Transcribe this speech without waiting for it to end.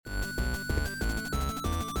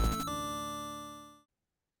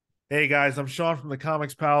Hey guys, I'm Sean from the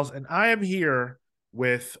Comics Pals, and I am here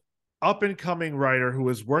with up and coming writer who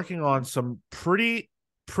is working on some pretty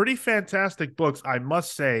fantastic books, I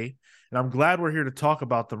must say, and I'm glad we're here to talk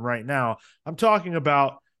about them right now. I'm talking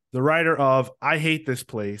about the writer of I Hate This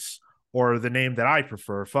Place, or the name that I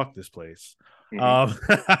prefer, Fuck This Place. Hmm. Um,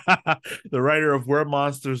 the writer of Where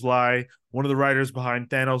Monsters Lie, one of the writers behind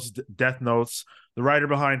Thanos' Death Notes, the writer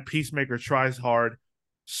behind Peacemaker Tries Hard,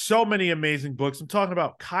 so many amazing books. I'm talking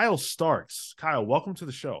about Kyle Starks. Kyle, welcome to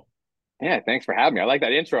the show. Yeah, thanks for having me. I like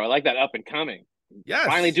that intro. I like that up and coming.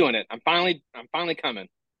 Finally Yes. doing it. I'm finally coming.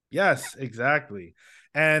 Yes, exactly.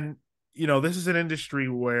 And this is an industry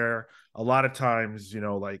where a lot of times,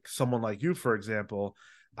 like someone like you, for example,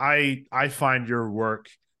 I find your work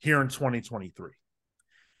here in 2023.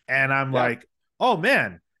 And I'm Yeah. like, oh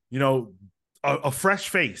man, you know, a fresh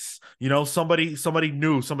face, somebody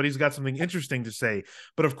new, somebody's got something interesting to say.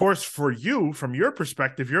 But of course, for you, from your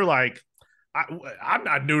perspective, you're like, I, I'm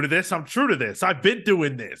not new to this. I'm true to this. I've been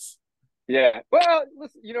doing this. Yeah. Well,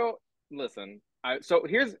 listen, listen.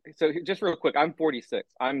 Just real quick, I'm 46.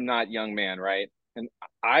 I'm not young man, right? And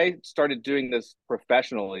I started doing this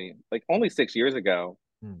professionally like only 6 years ago.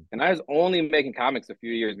 Hmm. And I was only making comics a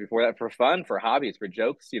few years before that for fun, for hobbies, for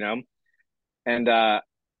jokes. And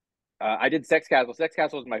I did Sex Castle. Sex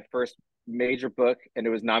Castle was my first major book, and it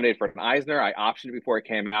was nominated for an Eisner. I optioned it before it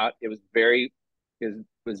came out. It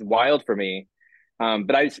was wild for me.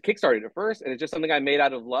 But I just kickstarted it first, and it's just something I made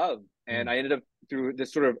out of love. And Hmm. I ended up through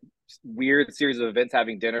this sort of weird series of events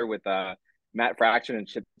having dinner with Matt Fraction and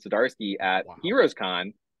Chip Zdarsky at Wow. Heroes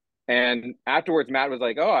Con. And afterwards, Matt was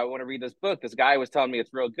like, "Oh, I want to read this book. This guy was telling me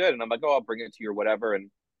it's real good." And I'm like, "Oh, I'll bring it to you or whatever."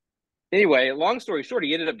 And anyway, long story short,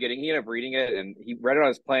 he ended up reading it and he read it on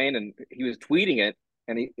his plane and he was tweeting it.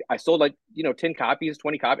 And I sold like, 10 copies,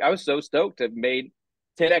 20 copies. I was so stoked to have made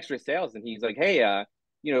 10 extra sales. And he's like, "Hey,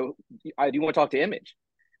 you know, do you want to talk to Image?"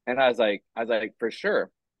 And I was like, for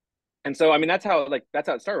sure. And so, I mean, that's how it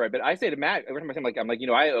started, right? But I say to Matt every time I'm like,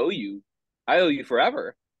 I owe you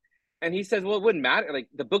forever. And he says, well, it wouldn't matter. Like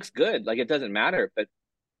the book's good. Like it doesn't matter. But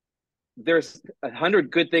there's 100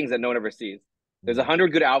 good things that no one ever sees. There's Hmm. 100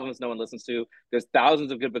 good albums no one listens to. There's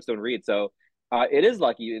thousands of good books no one reads. So it is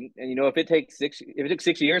lucky. And if it took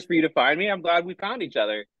 6 years for you to find me, I'm glad we found each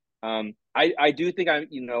other. I do think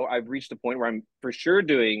I've reached a point where I'm for sure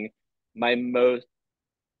doing my most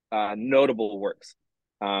notable works.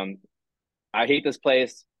 Um, I hate this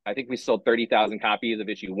place. I think we sold 30,000 copies of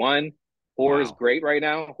issue one. Horror is Wow. great right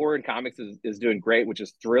now. Horror in comics is doing great, which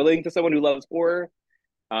is thrilling to someone who loves horror.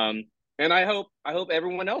 Um, and I hope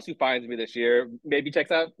everyone else who finds me this year maybe checks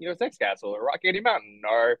out Sex Castle or Rock Candy Mountain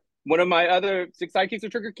or one of my other Six Sidekicks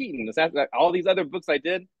of Trigger Keaton. All these other books I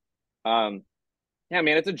did. Um, yeah,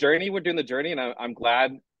 man, it's a journey. We're doing the journey, and I'm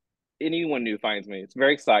glad anyone new finds me. It's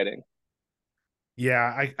very exciting.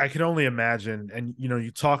 Yeah, I can only imagine. And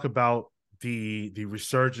you talk about the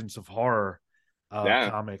resurgence of horror Yeah,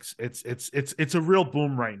 comics. It's a real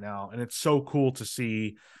boom right now, and it's so cool to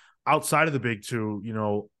see outside of the big two,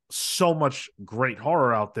 so much great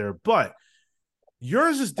horror out there. But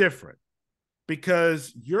yours is different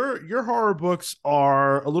because your horror books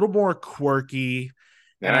are a little more quirky,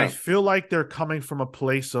 and I yeah, feel like they're coming from a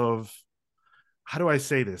place of, how do I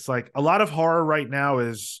say this? Like a lot of horror right now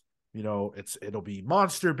is, it'll be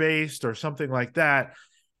monster based or something like that.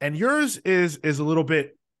 And yours is a little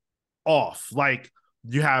bit off. Like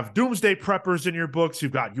you have doomsday preppers in your books,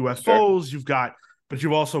 you've got sure. UFOs, but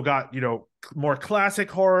you've also got, more classic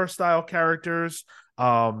horror style characters.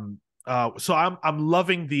 So I'm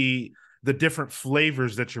loving the different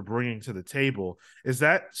flavors that you're bringing to the table. Is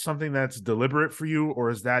that something that's deliberate for you, or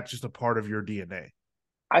is that just a part of your DNA?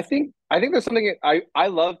 I think there's something I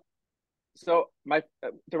love. So my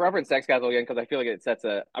to reference Sex Castle again because I feel like it sets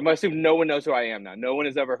a. I'm gonna assume no one knows who I am now. No one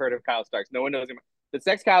has ever heard of Kyle Starks. No one knows him. The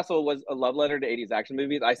Sex Castle was a love letter to 80s action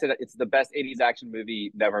movies. I said it's the best 80s action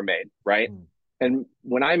movie never made, right? Mm. And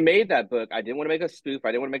when I made that book, I didn't want to make a spoof.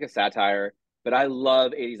 I didn't want to make a satire, but I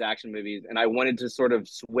love 80s action movies, and I wanted to sort of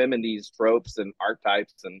swim in these tropes and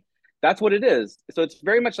archetypes, and that's what it is. So it's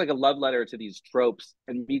very much like a love letter to these tropes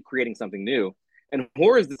and me creating something new. And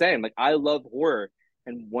horror is the same. Like I love horror,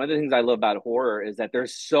 and one of the things I love about horror is that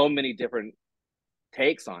there's so many different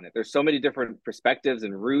takes on it. There's so many different perspectives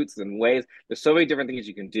and routes and ways. There's so many different things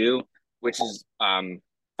you can do, which is I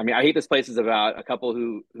mean, I hate this place is about a couple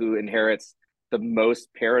who inherits the most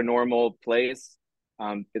paranormal place.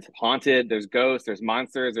 It's haunted, there's ghosts, there's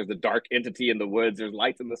monsters, there's a dark entity in the woods, there's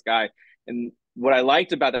lights in the sky. And what I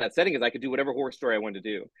liked about that setting is I could do whatever horror story I wanted to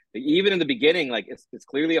do. Like, even in the beginning, like it's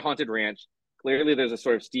clearly a haunted ranch. Clearly there's a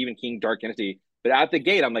sort of Stephen King dark entity, But out the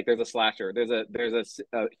gate, I'm like, there's a slasher. There's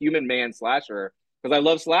a human man slasher because I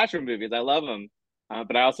love slasher movies. I love them,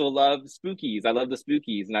 but I also love spookies. I love the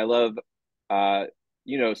spookies, and I love, uh,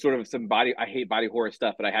 sort of some body. I hate body horror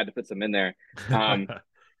stuff, but I had to put some in there. Um,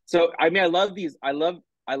 so I mean, I love these. I love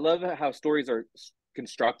how stories are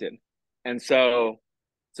constructed, and so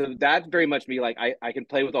that's very much me. Like I can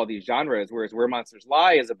play with all these genres, whereas Where Monsters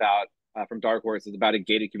Lie is about from Dark Horse is about a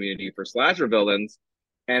gated community for slasher villains,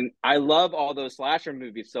 and I love all those slasher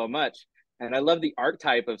movies so much, and I love the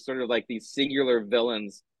archetype of sort of like these singular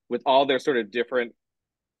villains with all their sort of different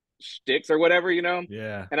shticks or whatever, you know.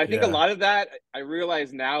 Yeah, And I think a yeah. lot of that I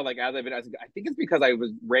realize now, like I think it's because I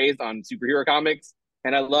was raised on superhero comics,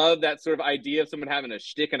 and I love that sort of idea of someone having a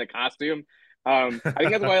shtick and a costume. I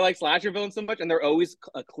think that's why I like slasher villains so much, and they're always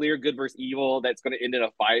a clear good versus evil that's going to end in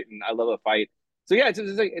a fight, and I love a fight. So yeah,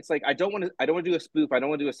 it's like I don't want to do a spoof, I don't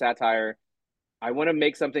want to do a satire. I want to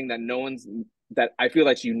make something that no one's that I feel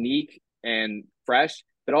that's unique and fresh,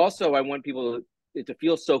 but also I want people to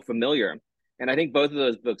feel so familiar. And I think both of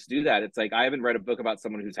those books do that. It's like I haven't read a book about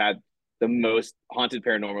someone who's had the most haunted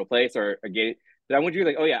paranormal place or a gate, but I want you to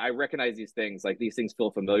be like, oh yeah, I recognize these things. Like these things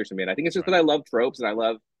feel familiar to me. And I think it's just Right. because I love tropes and I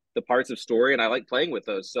love the parts of story and I like playing with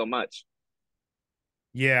those so much.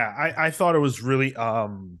 Yeah, I thought it was really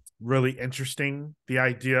interesting, the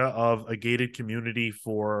idea of a gated community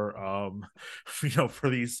for for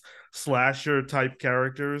these slasher type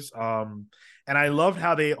characters. And I loved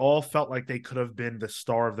how they all felt like they could have been the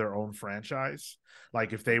star of their own franchise.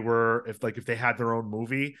 Like if they had their own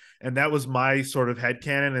movie. And that was my sort of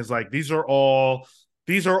headcanon, is like these are all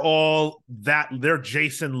that they're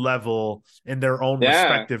Jason level in their own Yeah.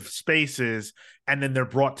 respective spaces, and then they're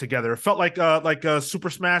brought together. It felt like a Super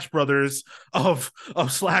Smash Brothers of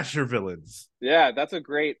slasher villains. Yeah, that's a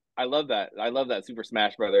great. I love that. I love that Super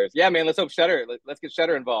Smash Brothers. Yeah, man. Let's hope Shutter. Let's get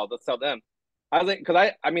Shutter involved. Let's tell them. I was like,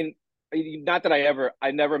 because I mean, not that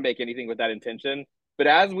I never make anything with that intention. But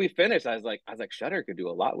as we finished, I was like, Shutter could do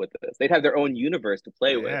a lot with this. They'd have their own universe to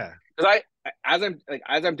play with. Yeah, Because as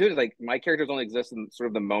I'm doing it, like my characters only exist in sort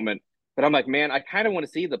of the moment. But I'm like, man, I kind of want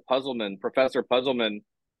to see the Puzzleman, Professor Puzzleman,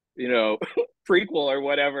 you know, prequel or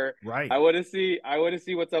whatever. right. I want to see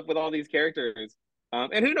what's up with all these characters.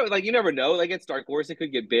 And who knows? Like you never know. Like it's Dark Horse, it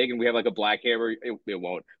could get big, and we have like a Black Hammer. It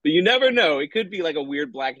won't, but you never know. It could be like a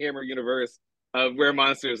weird Black Hammer universe of Where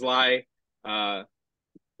Monsters Lie. Uh,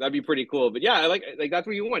 that'd be pretty cool. But yeah, I like that's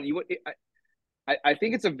what you want. I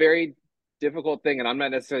think it's a very difficult thing, and I'm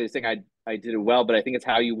not necessarily saying I did it well, but I think it's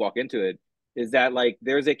how you walk into it. Is that like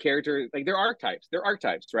there's a character like they're archetypes,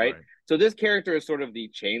 right? Right. So this character is sort of the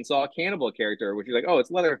chainsaw cannibal character, which is like, oh,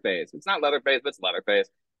 it's Leatherface. It's not Leatherface, but it's Leatherface.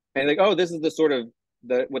 And like, oh, this is the sort of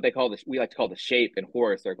the what they call the we like to call the shape in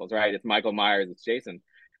horror circles, right? It's Michael Myers, it's Jason,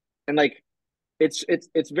 and like it's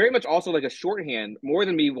very much also like a shorthand more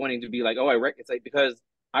than me wanting to be like, oh, it's like because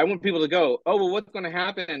I want people to go, oh, well, what's going to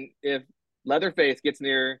happen if Leatherface gets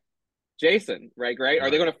near Jason, right? Right? Are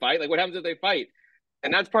they Right. going to fight? Like, what happens if they fight?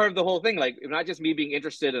 And that's part of the whole thing. Like, not just me being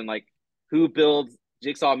interested in like who builds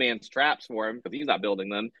Jigsaw Man's traps for him because he's not building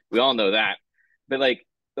them. We all know that. But like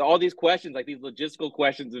all these questions, like these logistical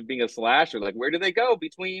questions of being a slasher, like where do they go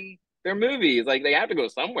between their movies? Like they have to go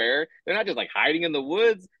somewhere. They're not just like hiding in the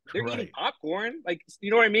woods. They're eating Right. popcorn. Like you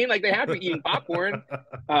know what I mean? Like they have to be eating popcorn.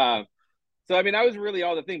 Uh, so I mean that was really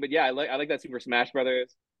all the thing. But yeah, I like that Super Smash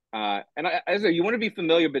Brothers. And I said you want to be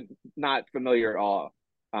familiar, but not familiar at all.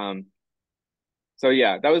 Um, so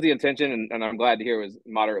yeah, that was the intention, and I'm glad to hear it was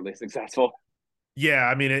moderately successful. Yeah,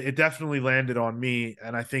 I mean it definitely landed on me,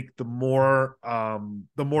 and I think the more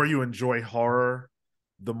you enjoy horror,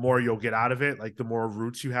 the more you'll get out of it, like the more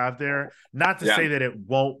roots you have there. Not to Yeah. say that it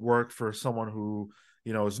won't work for someone who,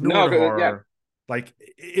 is newer No, to yeah, horror. Like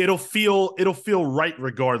it'll feel right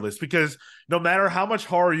regardless, because no matter how much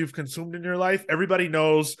horror you've consumed in your life, everybody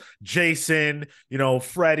knows Jason,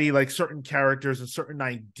 Freddy, like certain characters and certain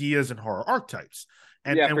ideas and horror archetypes.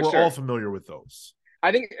 And yeah, and for we're all sure. familiar with those.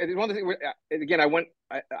 I think one of the things again,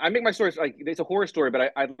 I make my stories like it's a horror story,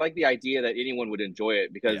 but I like the idea that anyone would enjoy it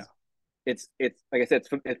Yeah. because it's like I said,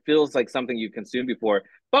 it feels like something you've consumed before.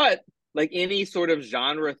 But like any sort of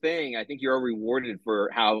genre thing, I think you're rewarded for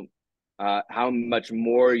how much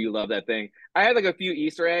more you love that thing. I had like a few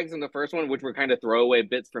Easter eggs in the first one, which were kind of throwaway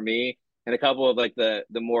bits for me, and a couple of like the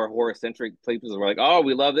more horror centric places were like, oh,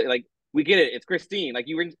 we love it, like we get it, it's Christine, like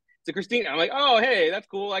you were, it's a Christine. I'm like, oh, hey, that's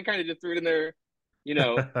cool. I kind of just threw it in there,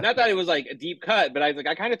 not that it was like a deep cut, but I was like,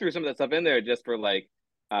 I kind of threw some of that stuff in there just for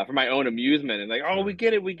my own amusement, and like, oh, Sure. we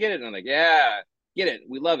get it, and I'm like, yeah, get it,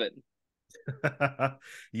 we love it.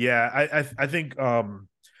 Yeah, I think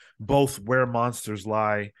both Where Monsters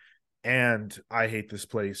Lie and I Hate This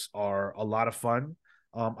Place are a lot of fun.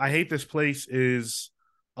 I Hate This Place is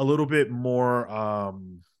a little bit more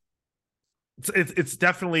it's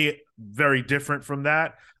definitely very different from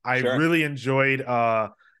that. I Sure, really enjoyed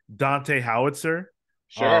Dante Howitzer.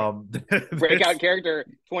 sure. This Breakout character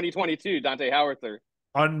 2022, Dante Howard.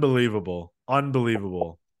 unbelievable,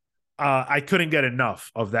 unbelievable. I couldn't get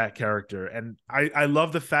enough of that character, and I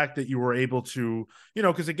love the fact that you were able to,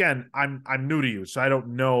 because again, I'm new to you, so I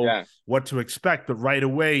don't know Yeah, what to expect, but right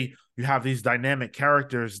away you have these dynamic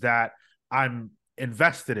characters that I'm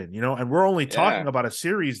invested in, and we're only talking yeah. about a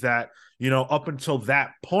series that, up until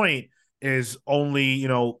that point is only,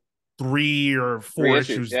 3 or 4 Three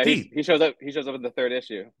issues. issues Yeah, deep. he shows up. He shows up in the third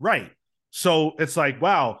issue. Right. So it's like,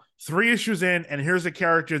 wow, 3 issues in, and here's a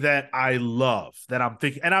character that I love, that I'm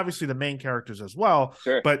thinking, and obviously the main characters as well.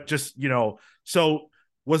 Sure. But just, so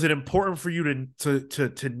was it important for you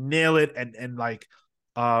to nail it and like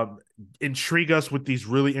um intrigue us with these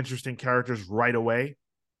really interesting characters right away?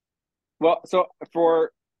 Well, so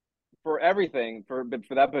for everything for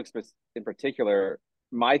that book in particular,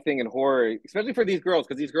 my thing in horror, especially for these girls,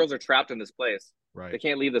 because these girls are trapped in this place, they Right.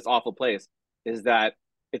 can't leave this awful place, is that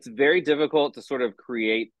it's very difficult to sort of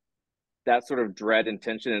create that sort of dread and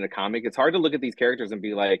tension in a comic. It's hard to look at these characters and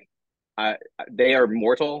be like, uh, they are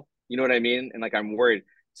mortal. You know what I mean? And like, I'm worried.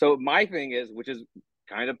 So my thing is, which is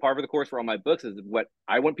kind of par for the course for all my books, is what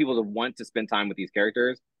I want people to want to spend time with these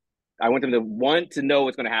characters. I want them to want to know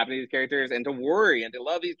what's going to happen to these characters and to worry and to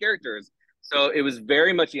love these characters. So it was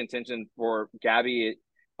very much the intention for Gabby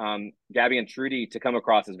and Trudy to come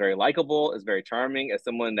across as very likable, as very charming, as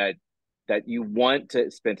someone that you want to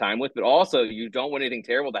spend time with, but also you don't want anything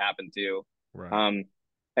terrible to happen to. Right. Um,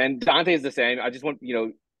 and Dante is the same. I just want,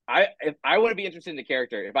 if I want to be interested in a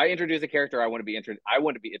character, if I introduce a character, I want to be interested. I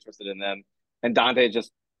want to be interested in them. And Dante is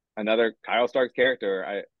just another Kyle Starks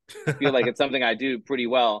character. I feel like it's something I do pretty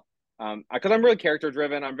well. Because I'm really character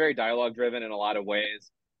driven. I'm very dialogue driven in a lot of ways.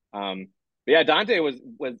 But yeah, Dante was.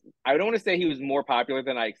 I don't want to say he was more popular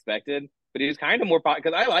than I expected, but he was kind of more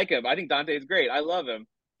popular because I like him. I think Dante is great. I love him.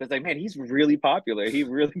 But it's like, man, he's really popular. He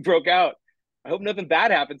really broke out. I hope nothing bad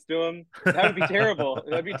happens to him. That would be terrible.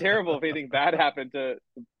 That'd be terrible if anything bad happened to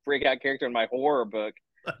breakout character in my horror book.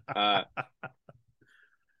 Uh,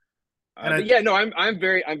 And but I yeah, no, I'm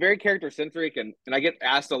very character centric, and I get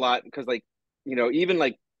asked a lot because like, even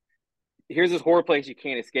like here's this horror place you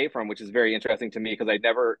can't escape from, which is very interesting to me because I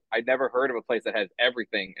never heard of a place that has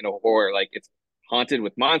everything in a horror. Like it's haunted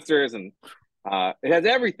with monsters and it has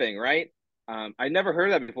everything, right? I never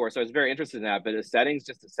heard of that before, so I was very interested in that. But the setting's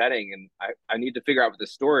just a setting, and I need to figure out what the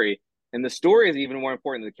story. And the story is even more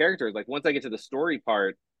important than the characters. Like once I get to the story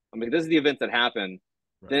part, I'm like, this is the events that happen.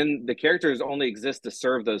 right. Then the characters only exist to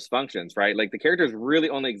serve those functions, right? Like the characters really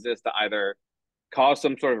only exist to either cause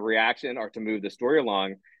some sort of reaction or to move the story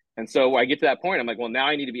along. And so when I get to that point, I'm like, well, now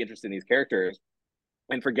I need to be interested in these characters.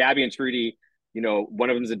 And for Gabby and Trudy, one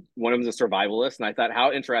of them's a survivalist, and I thought,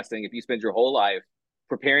 how interesting if you spend your whole life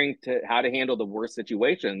preparing to how to handle the worst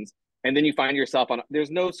situations, and then you find yourself on.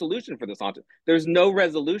 There's no solution for this haunted. There's no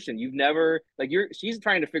resolution. You've never like you're. She's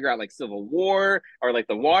trying to figure out like civil war or like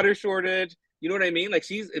the water shortage. You know what I mean? Like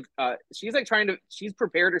she's like trying to. She's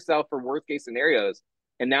prepared herself for worst case scenarios,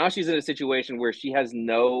 and now she's in a situation where she has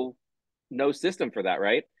no system for that,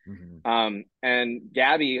 right? Mhm. And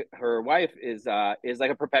Gabby, her wife, is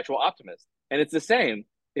like a perpetual optimist, and it's the same.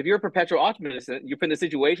 If you're a perpetual optimist, you're put in a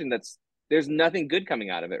situation that's there's nothing good coming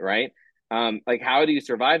out of it, right? Like how do you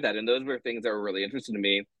survive that? And those were things that were really interesting to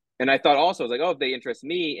me. And I thought also, I was like, oh, if they interest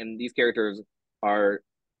me, and these characters are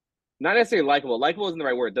not necessarily likable. Likable isn't the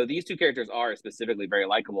right word, though. These two characters are specifically very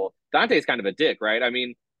likable. Dante's kind of a dick, right? I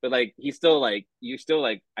mean, but like he's still like you're still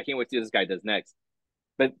like I can't wait to see what this guy does next,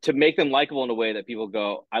 but to make them likable in a way that people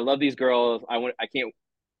go, I love these girls. I can't,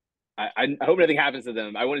 I hope nothing happens to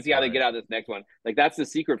them. I want to see how they Right. get out of this next one. Like that's the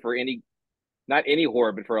secret for not any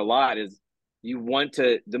horror, but for a lot is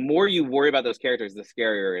the more you worry about those characters, the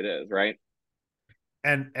scarier it is, right?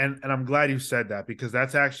 And I'm glad you said that, because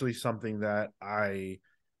that's actually something that I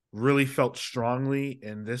really felt strongly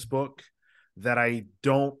in this book that I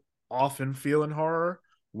don't often feel in horror,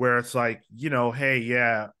 where it's like, hey,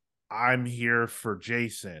 yeah, I'm here for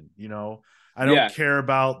Jason, I don't Yeah, care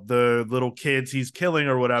about the little kids he's killing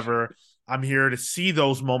or whatever. I'm here to see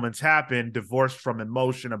those moments happen, divorced from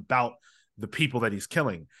emotion about the people that he's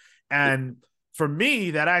killing. And for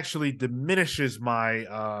me, that actually diminishes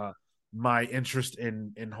my interest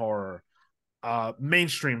in horror,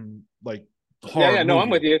 mainstream, like yeah, horror yeah. No, I'm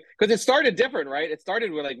with movie. you because it started different, right? It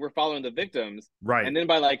started with like we're following the victims, Right. and then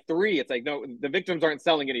by like three, it's like no, the victims aren't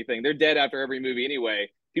selling anything. They're dead after every movie anyway.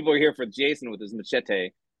 People are here for Jason with his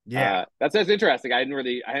machete. Yeah. That's interesting. I hadn't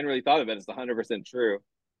really thought of it. It's 100% true.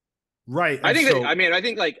 Right. I And think that so,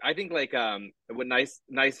 I think like with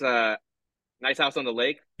nice house on the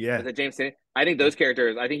lake yeah. with the James City. I think Yeah. those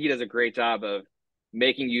characters. I think he does a great job of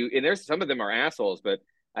making you. And there's some of them are assholes, but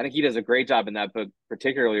I think he does a great job in that book,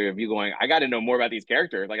 particularly of you going. I got to know more about these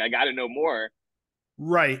characters. Like I got to know more.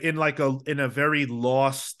 Right. In a very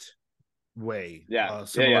lost way, Yeah, yeah,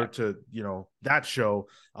 similar yeah, to, that show.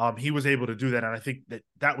 He was able to do that. And I think that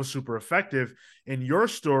that was super effective. In your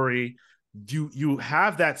story, you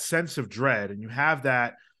have that sense of dread, and you have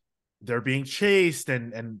that they're being chased,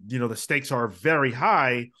 and the stakes are very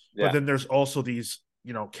high, but yeah, then there's also these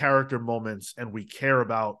character moments, and we care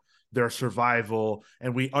about their survival,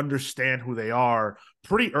 and we understand who they are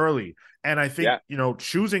pretty early. And I think yeah,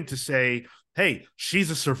 choosing to say, hey, she's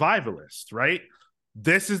a survivalist, right?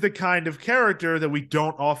 This is the kind of character that we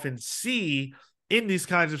don't often see in these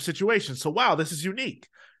kinds of situations. So wow, this is unique.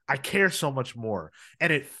 I care so much more,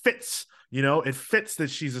 and it fits. It fits that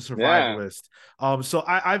she's a yeah. survivalist. So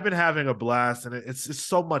I've been having a blast, and it's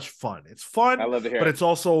so much fun. It's I fun, love to hear but it. it's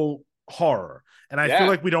also horror, and I feel Yeah,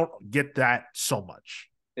 like we don't get that so much.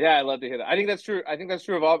 yeah. I love to hear that. I think that's true. I think that's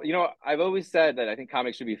true of all. I've always said that I think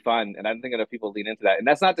comics should be fun, and I don't think enough people lean into that. And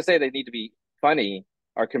that's not to say they need to be funny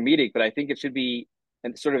or comedic, but I think it should be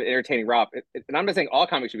and sort of entertaining romp. And I'm not saying all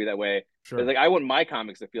comics should be that way, but Sure. like I want my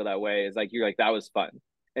comics to feel that way. Is like you're like that was fun,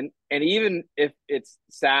 and even if it's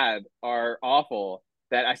sad or awful,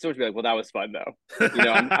 that I still would be like, well, that was fun though.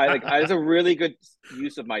 It's a really good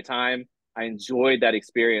use of my time. I enjoyed that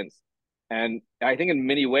experience, and I think in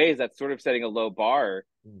many ways that's sort of setting a low bar.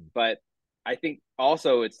 Mm. But I think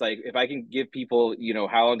also it's like if I can give people,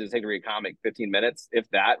 how long does it take to read a comic? 15 minutes, if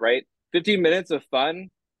that, right? 15 minutes of fun,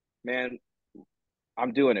 man,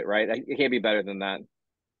 I'm doing it, right? It can't be better than that.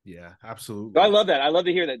 Yeah, So I absolutely. love that. I love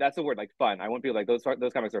to hear that. That's the word, like fun. I want people like those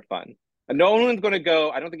comics are fun. And no one's going to go.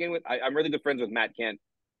 I don't think anyone. I'm really good friends with Matt Kent,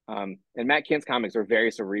 and Matt Kent's comics are very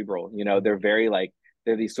cerebral. They're very like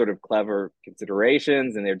they're these sort of clever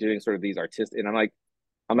considerations, and they're doing sort of these artistic. And I'm like,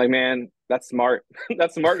 man, that's smart.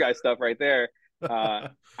 That's smart guy stuff right there. Uh,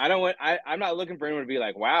 I don't want. I'm not looking for anyone to be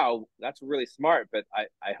like, wow, that's really smart. But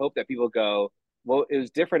I hope that people go, well, it was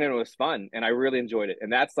different and it was fun, and I really enjoyed it.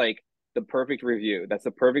 And that's like the perfect review. That's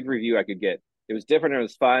the perfect review I could get. It was different and it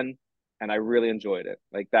was fun, and I really enjoyed it.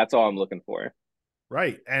 Like that's all I'm looking for.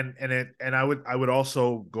 Right. And I would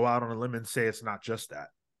also go out on a limb and say it's not just that.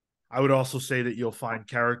 I would also say that you'll find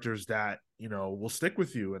characters that will stick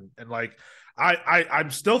with you, and like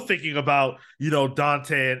I'm still thinking about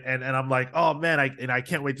Dante, and I'm like, oh man, I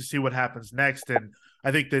can't wait to see what happens next. And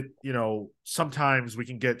I think that sometimes we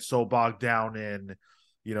can get so bogged down in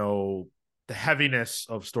you know the heaviness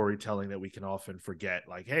of storytelling that we can often forget,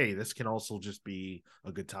 like, hey, this can also just be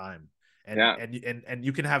a good time, and Yeah.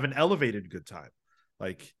 you can have an elevated good time.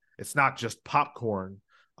 Like, it's not just popcorn.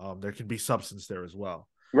 There can be substance there as well.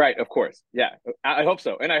 Right, of course. Yeah. I hope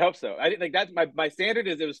so. And I hope so. I like that's my standard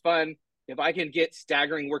is it was fun. If I can get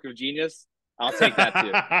staggering work of genius, I'll take that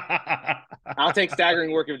too. I'll take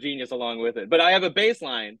staggering work of genius along with it. But I have a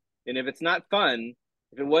baseline, and if it's not fun,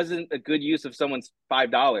 if it wasn't a good use of someone's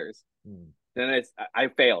 $5, Hmm. then I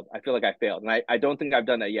failed. I feel like I failed, and I don't think I've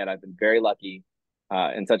done that yet. I've been very lucky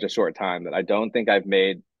in such a short time that I don't think I've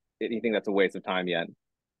made anything that's a waste of time yet.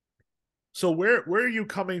 So where are you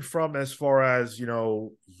coming from as far as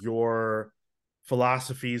your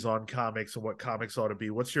philosophies on comics and what comics ought to be?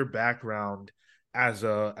 What's your background as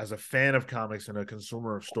a fan of comics and a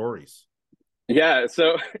consumer of stories? Yeah,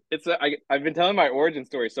 so I've been telling my origin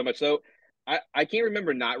story so much. So I can't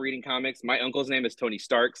remember not reading comics. My uncle's name is Tony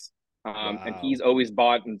Starks, and Wow. he's always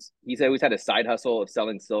bought and he's always had a side hustle of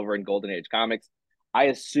selling silver and golden age comics. I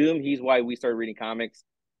assume he's why we started reading comics.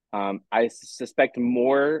 I suspect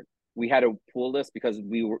more we had a pool list because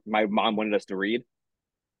my mom wanted us to read,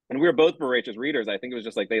 and we were both voracious readers. I think it was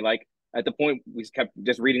just like they like at the point we kept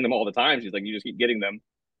just reading them all the time. She's like, you just keep getting them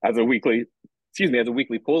as a weekly, excuse me, as a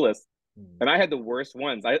weekly pool list. Hmm. And I had the worst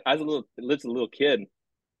ones. I was a little kid,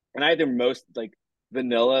 and I had the most like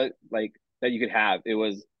vanilla like that you could have. It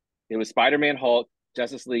was Spider Man, Hulk,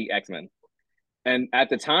 Justice League, X Men, and at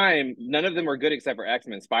the time, none of them were good except for X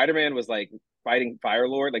Men. Spider Man was like fighting Fire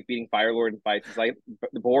Lord, like beating Fire Lord in fights, it's like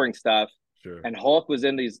the boring stuff. Sure. And Hulk was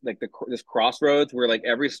in these like this crossroads where like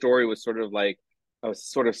every story was sort of like a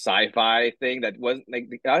sort of sci-fi thing that wasn't like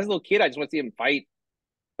I was a little kid. I just want to see him fight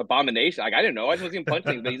Abomination. Like I didn't know. I just want to see him punch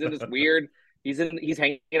things, but he's in this weird. He's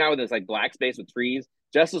hanging out with this like black space with trees.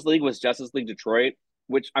 Justice League was Justice League Detroit,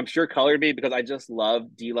 which I'm sure colored me because I just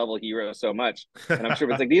love D level heroes so much, and I'm sure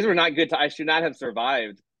it's like these were not good. I should not have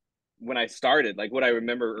survived when I started. Like what I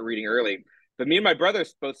remember reading early, But me and my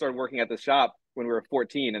brothers both started working at the shop when we were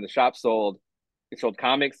 14, and the shop sold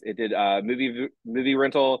comics, it did movie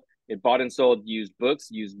rental, it bought and sold used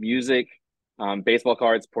books, used music, baseball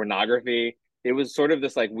cards, pornography. It was sort of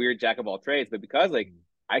this like weird jack of all trades, but because like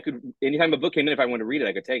I could, anytime a book came in, if I wanted to read it,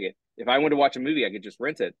 I could take it. If I wanted to watch a movie, I could just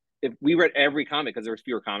rent it. If we read every comic, because there was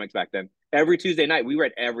fewer comics back then, every Tuesday night we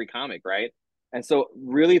read every comic, right? And so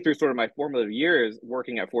really through sort of my formative years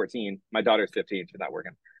working at 14, my daughter's 15, she's not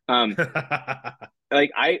working. Um,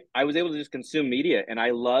 like I was able to just consume media, and I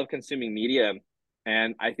love consuming media.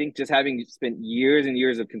 And I think just having spent years and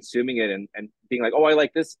years of consuming it, and being like, oh, I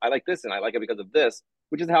like this, and I like it because of this,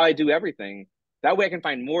 which is how I do everything. That way I can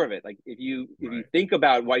find more of it. Like if you think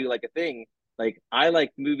about why you like a thing, like I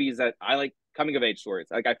like movies that I like coming of age stories.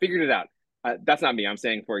 Like I figured it out. That's not me. I'm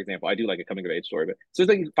saying, for example, I do like a coming of age story, but so it's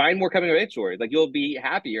like find more coming of age stories. Like you'll be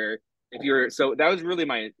happier if you're. So that was really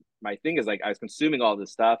my thing, is like I was consuming all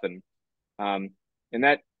this stuff, um and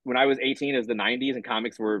that when I was 18, it was the 90s, and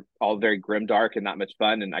comics were all very grim, dark, and not much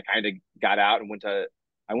fun. And I kind of got out and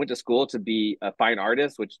I went to school to be a fine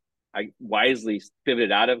artist, which I wisely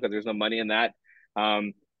pivoted out of because there's no money in that.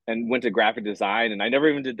 Um, and went to graphic design, and I never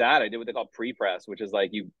even did that. I did what they call pre-press, which is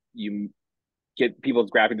like you get people's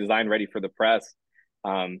graphic design ready for the press.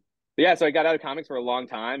 But yeah, so I got out of comics for a long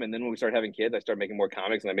time, and then when we started having kids, I started making more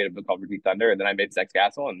comics, and I made a book called Rick Thunder, and then I made Sex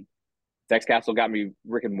Castle, and Sex Castle got me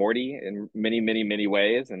Rick and Morty in many, many, many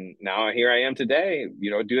ways, and now here I am today,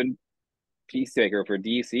 doing Peacemaker for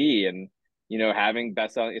DC, and having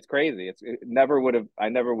best selling. It's crazy. I never would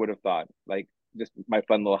have thought, like, just my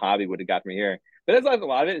fun little hobby would have got me here. But that's like a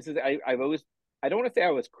lot of it. It's just, I've always, I don't want to say I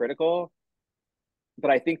was critical, but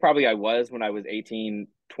I think probably I was when I was 18,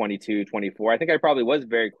 22, 24. I think I probably was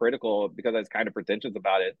very critical because I was kind of pretentious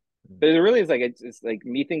about it. But it really is like, it's like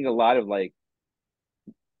me thinking a lot of like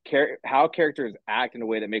how characters act in a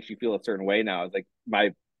way that makes you feel a certain way now. Is like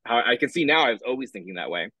how I can see now. I was always thinking that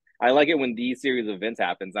way. I like it when these series of events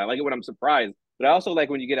happens. I like it when I'm surprised, but I also like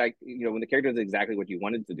when you get when the character does exactly what you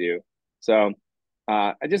wanted to do. So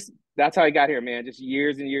I just that's how I got here, man. Just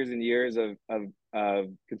years and years and years of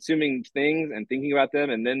consuming things and thinking about them,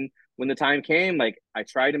 and then when the time came, like I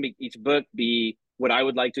tried to make each book be what I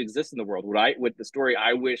would like to exist in the world. What the story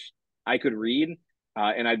I wish I could read,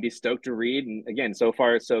 and I'd be stoked to read. And again, so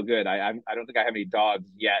far it's so good. I don't think I have any dogs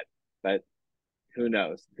yet, but who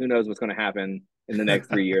knows? Who knows what's going to happen in the next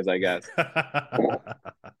 3 years? I guess.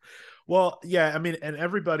 Well, yeah, I mean, and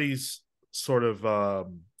everybody's sort of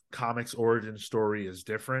comics origin story is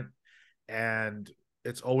different, and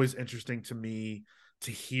it's always interesting to me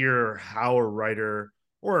to hear how a writer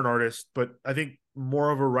or an artist, but I think more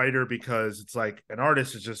of a writer, because it's like an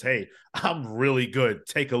artist is just, hey, I'm really good,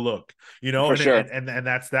 take a look, For sure. and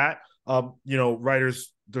that's that.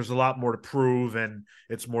 Writers, there's a lot more to prove, and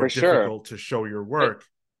it's more For sure. difficult to show your work.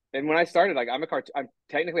 And when I started, like I'm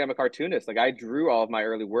a cartoonist. Like I drew all of my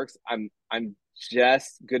early works. I'm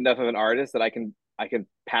just good enough of an artist that I can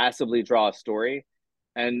passively draw a story.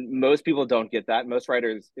 And most people don't get that. Most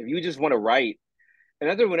writers, if you just want to write, and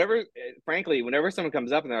that's frankly, whenever someone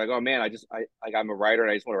comes up and they're like, "Oh man, I'm a writer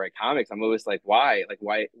and I just want to write comics," I'm always like, "Why? Like,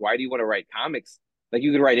 why do you want to write comics? Like,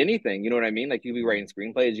 you could write anything. You know what I mean? Like, you could be writing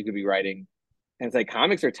screenplays, you could be writing, and it's like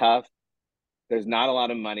comics are tough. There's not a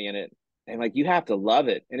lot of money in it, and like you have to love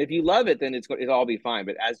it. And if you love it, then it'll all be fine.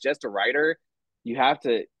 But as just a writer, you have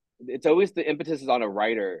to. It's always the impetus is on a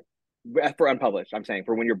writer for unpublished. I'm saying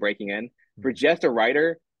for when you're breaking in, for just a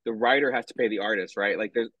writer, the writer has to pay the artist, right?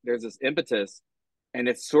 Like there's this impetus, and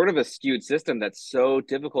it's sort of a skewed system that's so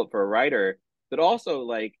difficult for a writer. But also,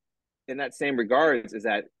 like in that same regards, is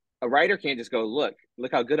that a writer can't just go look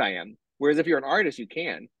how good I am. Whereas if you're an artist, you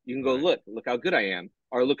can go Right. look how good I am,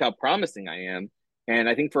 or look how promising I am. And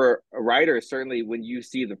I think for a writer, certainly when you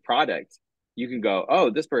see the product, you can go, oh,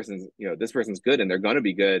 this person's good, and they're going to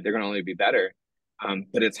be good. They're going to only be better.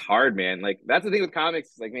 But it's hard, man. Like that's the thing with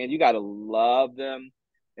comics. Like, man, you got to love them.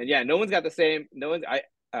 And yeah, no one's got the same. No one's.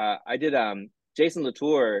 I did. Jason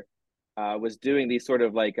Latour was doing these sort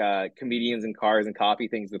of like comedians and cars and coffee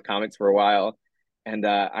things with comics for a while. And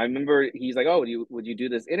I remember he's like, "Oh, would you do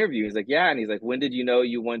this interview?" He's like, "Yeah." And he's like, "When did you know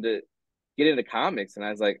you wanted to get into comics?" And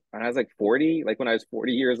I was like 40, like when I was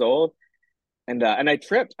 40 years old. And I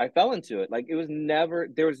tripped. I fell into it. Like it was never.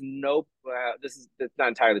 There was no. That's not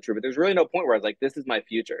entirely true, but there's really no point where I was like, "This is my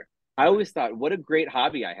future." I Right. always thought, "What a great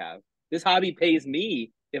hobby I have. This hobby pays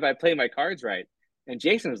me if I play my cards right." And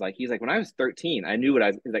Jason was like, he's like, when I was 13, I knew what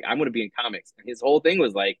he's like, I'm going to be in comics. And his whole thing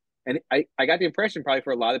was like, and I got the impression probably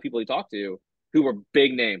for a lot of people he talked to who were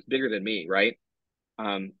big names, bigger than me, right?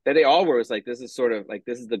 That they all were was like, this is sort of like,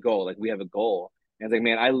 this is the goal. Like we have a goal. And it's like,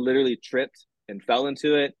 man, I literally tripped and fell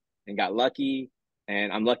into it. and got lucky,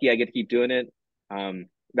 and I'm lucky I get to keep doing it.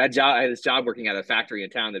 That job, I had this job working at a factory in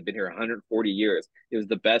town that'd been here 140 years. It was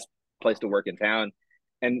the best place to work in town,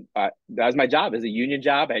 and that was my job. It was a union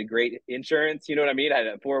job. I had great insurance. You know what I mean? I had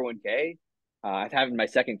a 401k. I was having my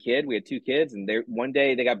second kid. We had two kids, and they one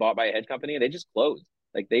day they got bought by a hedge company, and they just closed.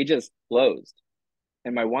 Like they just closed.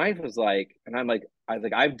 And my wife was like, and I'm like, I was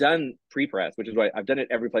like, I've done pre-press, which is why I've done it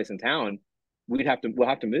every place in town. We'll have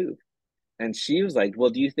to move. And she was like, well,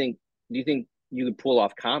 do you think you could pull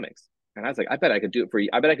off comics? And I was like, I bet I could do it for you.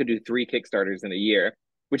 I bet I could do 3 Kickstarters in a year,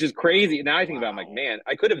 which is crazy. Now I think about it, I'm like, Wow. man,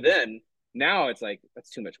 I could have then. Now it's like, that's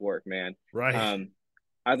too much work, man. Right.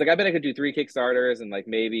 I was like, I bet I could do 3 Kickstarters and like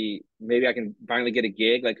maybe I can finally get a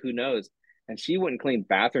gig. Like who knows? And she wouldn't clean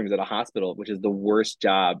bathrooms at a hospital, which is the worst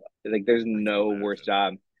job. Like there's I can no worse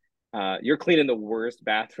imagine. job. You're cleaning the worst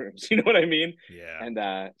bathrooms. You know what I mean? Yeah.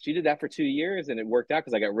 And she did that for 2 years, and it worked out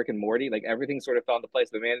because I got Rick and Morty. Like everything sort of fell into place.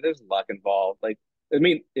 But man, there's luck involved. Like I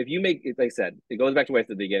mean, if you make, like I said, it goes back to what I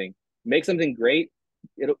said at the beginning. Make something great.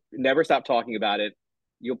 It'll never stop talking about it.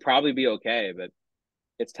 You'll probably be okay, but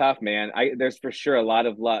it's tough, man. There's for sure a lot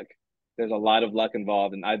of luck. There's a lot of luck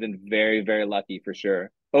involved, and I've been very, very lucky for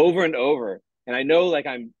sure, over and over. And I know, like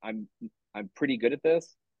I'm pretty good at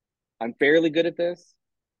this. I'm fairly good at this.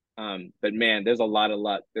 But man, there's a lot of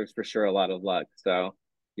luck. There's for sure a lot of luck. So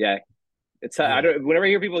yeah, it's I Yeah. don't. Whenever I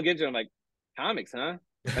hear people get to it, I'm like, comics, huh?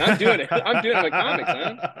 And I'm doing it. I'm doing it with comics,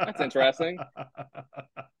 huh? That's interesting.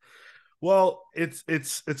 Well,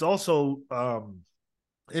 it's also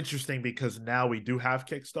interesting because now we do have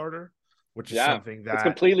Kickstarter, which is Yeah, something it's that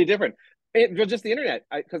completely different. Well, just the internet.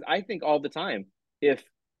 Because I think all the time, if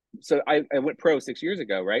so, I went pro 6 years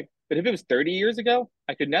ago, right? But if it was 30 years ago,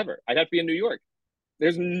 I could never. I'd have to be in New York.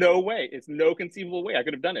 There's no way. It's no conceivable way I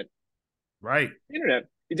could have done it. right. Internet.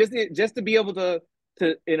 Just to be able to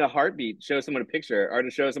in a heartbeat show someone a picture or to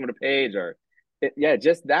show someone a page or yeah,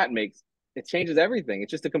 just that makes it changes everything. It's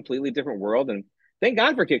just a completely different world. And thank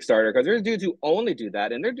God for Kickstarter because there's dudes who only do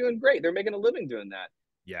that and they're doing great. They're making a living doing that.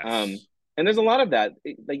 Um, Yes. and there's a lot of that.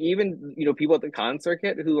 Like even people at the con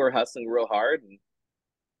circuit who are hustling real hard and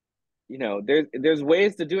there's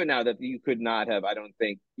ways to do it now that you could not have, I don't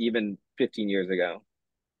think, even 15 years ago.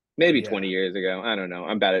 Maybe Yeah. 20 years ago. I don't know.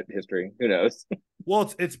 I'm bad at history. Who knows?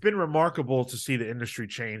 Well, it's been remarkable to see the industry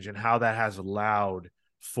change and how that has allowed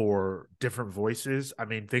for different voices. I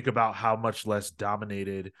mean, think about how much less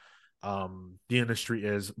dominated the industry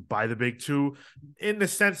is by the big two, in the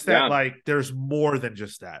sense that Yeah. like there's more than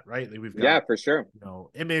just that, right? Like we've Yeah, got, for sure.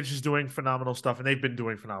 Image is doing phenomenal stuff, and they've been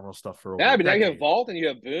doing phenomenal stuff for over Yeah, a but now you have decade. Vault and you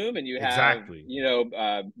have Boom and you have, Exactly.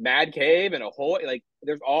 Mad Cave and a whole, like,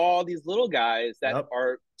 there's all these little guys that Yep.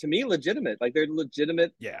 are, to me, legitimate. Like, they're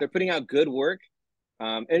legitimate. Yeah. They're putting out good work.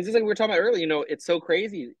 And it's just like we were talking about earlier, it's so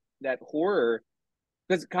crazy that horror,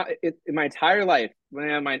 because in my entire life, when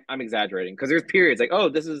I'm exaggerating, because there's periods like, oh,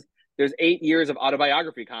 there's 8 years of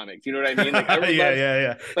autobiography comics. You know what I mean? Like, Yeah, everyone loves,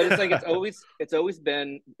 yeah, but it's like yeah. it's always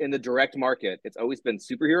been in the direct market. It's always been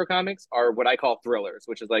superhero comics are what I call thrillers,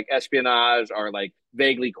 which is like espionage or like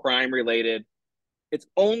vaguely crime related. It's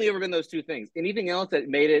only ever been those two things. Anything else that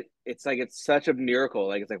made it, it's like it's such a miracle.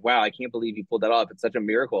 Like it's like, wow, I can't believe you pulled that off. It's such a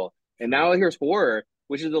miracle. And True. now here's horror,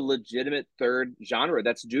 which is a legitimate third genre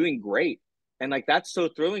that's doing great. And like that's so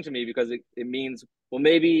thrilling to me because it means, well,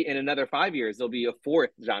 maybe in another 5 years there'll be a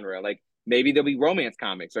fourth genre. Like maybe there'll be romance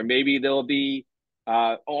comics, or maybe there'll be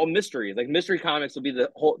all mysteries. Like mystery comics will be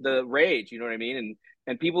the rage. You know what I mean?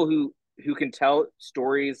 And people who can tell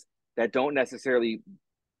stories that don't necessarily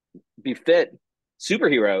befit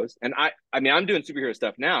superheroes. And I mean, I'm doing superhero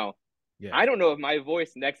stuff now. Yeah. I don't know if my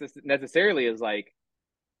voice necessarily is like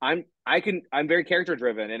I'm very character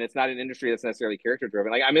driven, and it's not an industry that's necessarily character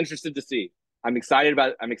driven. Like I'm interested to see. I'm excited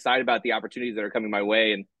about the opportunities that are coming my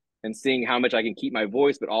way, and seeing how much I can keep my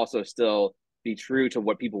voice, but also still be true to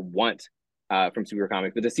what people want from superhero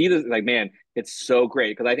comics. But to see this, like, man, it's so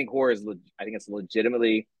great because I think horror is. I think it's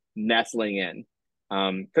legitimately nestling in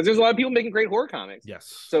because there's a lot of people making great horror comics.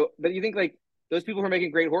 Yes. So, but you think like those people who are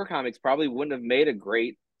making great horror comics probably wouldn't have made a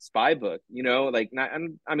great spy book, like not,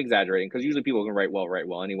 I'm exaggerating because usually people can write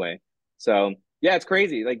well anyway. So yeah, it's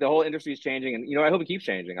crazy. Like the whole industry is changing, and I hope it keeps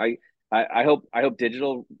changing. I hope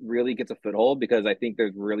digital really gets a foothold because I think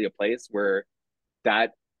there's really a place where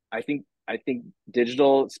that I think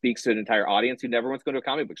digital speaks to an entire audience who never wants to go to a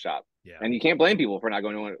comic book shop, Yeah. and you can't blame people for not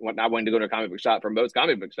wanting to go to a comic book shop for most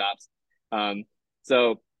comic book shops.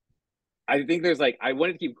 So I think there's like I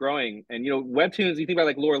wanted to keep growing, and webtoons. You think about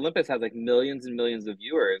like Lore Olympus has like millions and millions of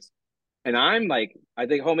viewers, and I'm like I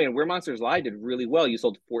think, oh man, Where Monsters Lie did really well. You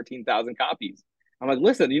sold 14,000 copies. I'm like,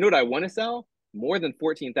 listen, you know what I want to sell? more than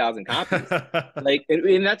 14,000 copies. Like,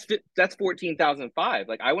 and that's 14,005.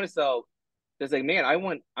 Like, I want to sell. It's like, man,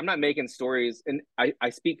 I'm not making stories, and I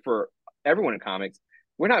speak for everyone in comics.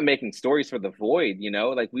 We're not making stories for the void, you know.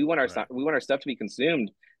 Like, Right. we want our stuff to be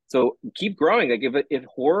consumed. So keep growing. Like, if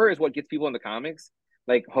horror is what gets people into comics,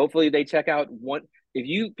 like, hopefully they check out one. If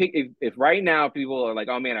you pick, if right now people are like,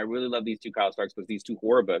 oh man, I really love these two Kyle Starks books, these two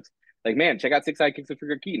horror books. Like, man, check out Six Sidekicks of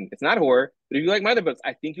Trigger Keaton. It's not horror, but if you like my other books,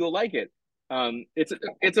 I think you'll like it.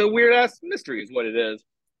 It's a weird ass mystery, is what it is.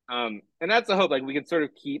 And that's the hope. Like, we can sort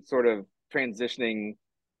of keep sort of transitioning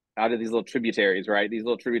out of these little tributaries, right? These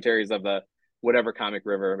little tributaries of the whatever comic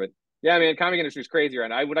river. But yeah, man, comic industry is crazy right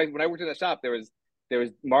now. When I worked in that shop, there was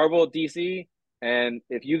Marvel, DC, and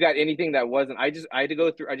if you got anything that wasn't, I had to go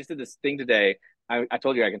through. I just did this thing today. I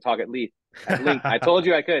told you I can talk at length. I told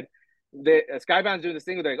you I could. The Skybound's doing this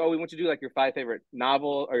thing where they're like, oh, we want you to do like your 5 favorite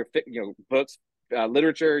novel or books,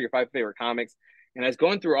 literature, your 5 favorite comics. And I was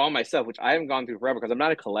going through all my stuff, which I haven't gone through forever because I'm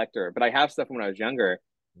not a collector, but I have stuff from when I was younger.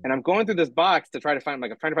 And I'm going through this box to try to find,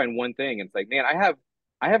 like, I'm trying to find one thing. And it's like, man,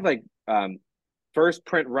 I have like first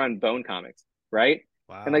print run Bone comics, right?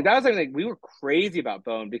 And like Wow. that was like we were crazy about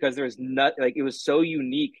Bone because there's not like it was so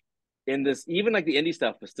unique in this. Even like the indie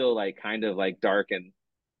stuff was still like kind of like dark and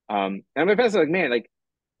my friends are like, man, like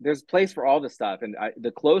there's place for all this stuff. And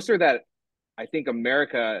the closer that I think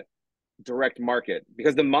America direct market,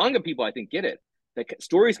 because the manga people I think get it. Like,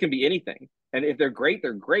 stories can be anything, and if they're great,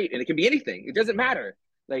 and it can be anything. It doesn't Right. matter.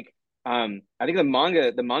 Like, I think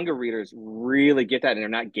the manga readers really get that, and they're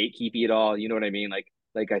not gatekeepy at all. You know what I mean? Like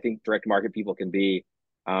I think direct market people can be.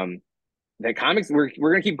 Um, that comics, we're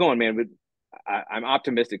gonna keep going, man. But I'm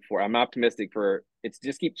optimistic for it's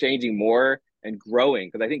just keep changing more and growing,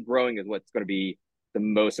 because I think growing is what's going to be the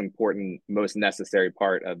most important, most necessary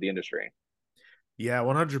part of the industry. Yeah,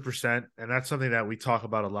 100%. And that's something that we talk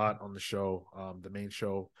about a lot on the show, the main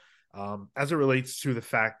show, as it relates to the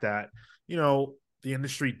fact that, the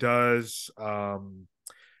industry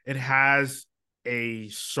it has a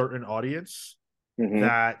certain audience Mm-hmm.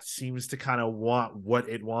 that seems to kind of want what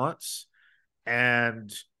it wants.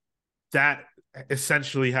 And that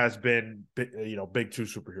essentially has been, big two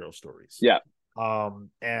superhero stories. Yeah.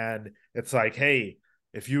 And it's like, hey,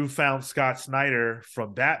 if you found Scott Snyder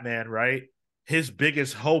from Batman, right? His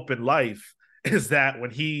biggest hope in life is that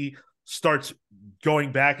when he starts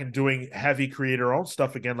going back and doing heavy creator own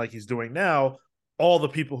stuff again, like he's doing now, all the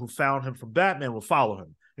people who found him from Batman will follow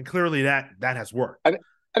him. And clearly that has worked.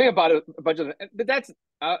 I think about a bunch of, but that's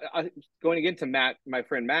going again to Matt, my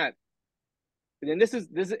friend Matt. And this and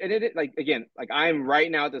it like again, like I'm right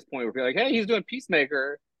now at this point where people are like, hey, he's doing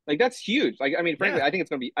Peacemaker. Like, that's huge. Like, I mean, frankly, Yeah. I think it's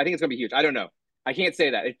gonna be huge. I don't know. I can't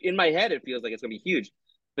say that. In my head, it feels like it's gonna be huge.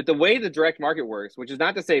 But the way the direct market works, which is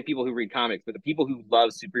not to say people who read comics, but the people who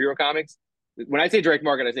love superhero comics. When I say direct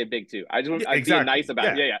market, I say big two. Yeah, I'm being nice exactly. about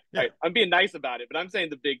it. Yeah. Yeah, yeah. All Yeah. right. I'm being nice about it, but I'm saying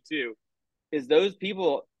the big two is those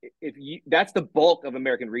people. If you That's the bulk of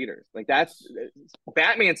American readers. Like, that's Yes.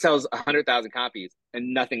 Batman sells 100,000 copies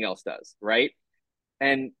and nothing else does, right?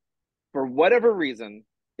 And for whatever reason,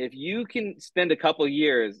 if you can spend a couple of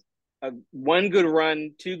years of one good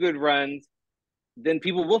run, two good runs, then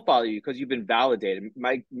people will follow you because you've been validated.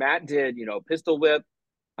 Matt did, Pistol Whip.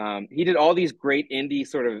 He did all these great indie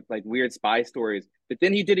sort of like weird spy stories, but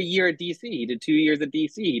then he did a year at DC. He did 2 years at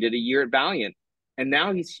DC. He did a year at Valiant, and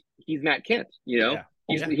now he's Matt Kent. Yeah.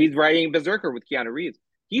 Yeah. He's writing Berserker with Keanu Reeves.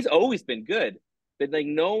 He's always been good, but like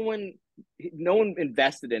no one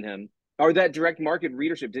invested in him, or that direct market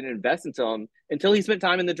readership didn't invest until he spent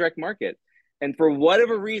time in the direct market. And for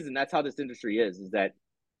whatever reason, that's how this industry is that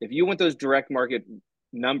if you want those direct market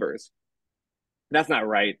numbers, that's not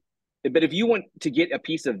right. But if you want to get a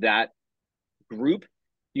piece of that group,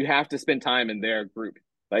 you have to spend time in their group.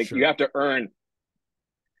 Like, you Sure. have to earn.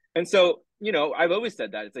 And so, I've always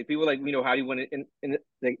said that. It's like people like, how do you want it? And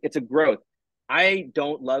like, it's a growth. I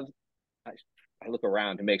don't love. I, I look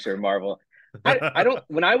around to make sure Marvel. I don't.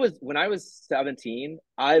 When I was 17,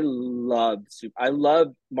 I loved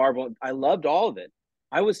Marvel. I loved all of it.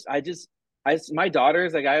 My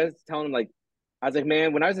daughters, like, I was telling them, like, I was like,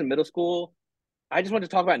 man, when I was in middle school, I just wanted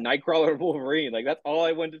to talk about Nightcrawler and Wolverine. Like, that's all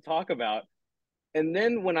I wanted to talk about. And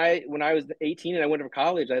then when I was 18 and I went to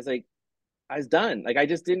college, I was like, I was done. Like, I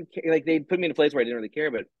just didn't like, they put me in a place where I didn't really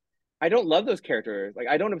care. But I don't love those characters. Like,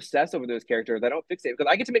 I don't obsess over those characters. I don't fixate because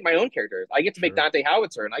I get to make my own characters. I get to make Sure. Dante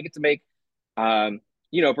Howitzer, and I get to make um,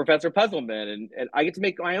 Professor Puzzleman, and I get to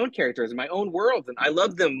make my own characters and my own worlds, and I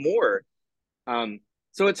love them more. Um,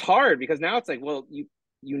 so it's hard because now it's like, well, you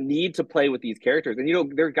need to play with these characters, and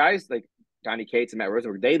there are guys like Donny Cates and Matt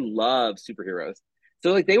Rosenberg. They love superheroes,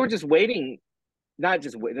 so like they were just waiting. not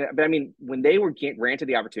just, but I mean, when they were granted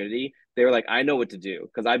the opportunity, they were like, I know what to do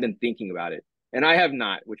because I've been thinking about it, and I have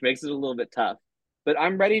not, which makes it a little bit tough. But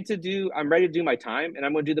I'm ready to do my time, and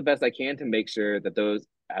I'm going to do the best I can to make sure that those,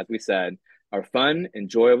 as we said, are fun,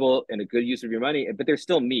 enjoyable, and a good use of your money. But they're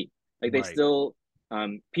still me. Like they Right. still,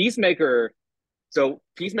 Peacemaker. So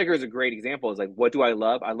Peacemaker is a great example. Is like, what do I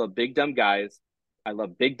love? I love big dumb guys. I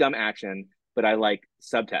love big dumb action, but I like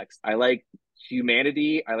subtext. I like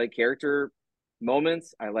humanity. I like character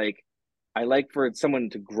moments. I like for someone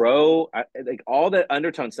to grow. Like all that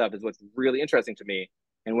undertone stuff is what's really interesting to me.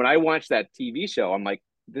 And when I watch that TV show, I'm like,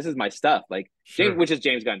 this is my stuff. Like James, Sure. which is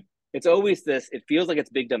James Gunn. It's always this. It feels like it's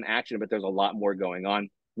big dumb action, but there's a lot more going on.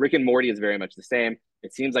 Rick and Morty is very much the same.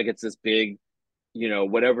 It seems like it's this big,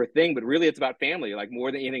 whatever thing, but really it's about family. Like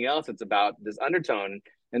more than anything else, it's about this undertone.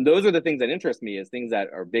 And those are the things that interest me, is things that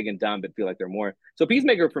are big and dumb but feel like they're more. So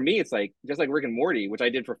Peacemaker for me, it's like just like Rick and Morty, which I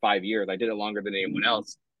did for 5 years. I did it longer than anyone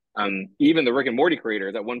else. Even the Rick and Morty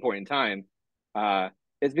creators at one point in time, uh,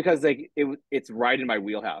 it's because like it's right in my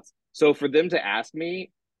wheelhouse. So for them to ask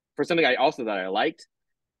me for something that I liked,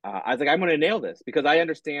 I was like, I'm going to nail this because I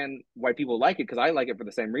understand why people like it, because I like it for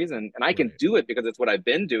the same reason, and I can Right. do it because it's what I've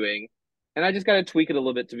been doing, and I just got to tweak it a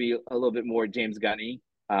little bit to be a little bit more James Gunny,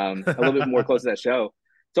 a little bit more close to that show.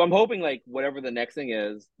 So I'm hoping like whatever the next thing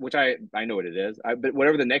is, which I know what it is, but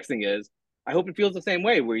whatever the next thing is, I hope it feels the same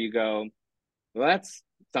way where you go, well, that's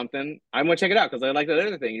something I'm going to check it out because I like that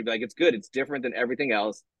other thing. You'd be like, it's good, it's different than everything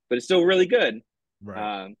else, but it's still really good.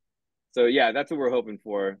 Right. Um, so yeah, that's what we're hoping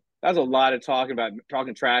for. That's a lot of talking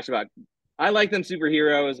trash about. I like them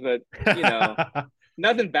superheroes, but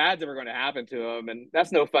nothing bad's ever going to happen to them, and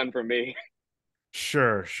that's no fun for me.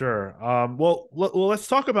 Sure, sure. Well, let's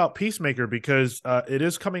talk about Peacemaker because it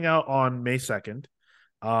is coming out on May 2nd.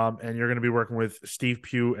 And you're going to be working with Steve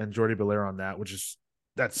Pugh and Jordi Belair on that, which is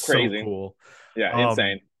that's so Crazy, cool. yeah, Um,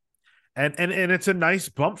 insane. and it's a nice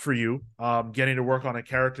bump for you, getting to work on a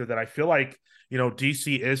character that I feel like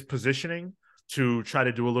DC is positioning to try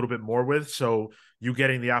to do a little bit more with. So you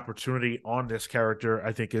getting the opportunity on this character,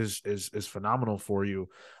 I think is phenomenal for you.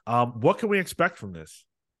 What can we expect from this?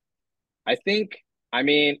 I think, I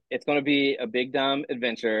mean, it's going to be a big dumb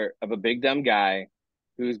adventure of a big dumb guy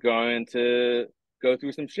who's going to go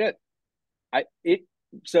through some shit. I it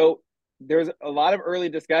so there's a lot of early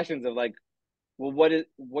discussions of like, well,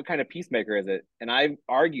 what kind of peacemaker is it? And I've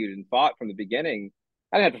argued and fought from the beginning.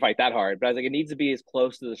 I didn't have to fight that hard, but I was like, it needs to be as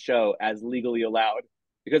close to the show as legally allowed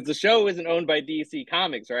because the show isn't owned by DC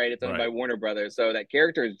Comics, right? It's owned by Right. Warner Brothers, so that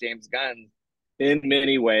character is James Gunn. In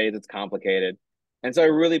many ways, it's complicated, and so I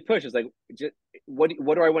really push. It's like, just, what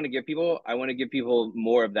do I want to give people? I want to give people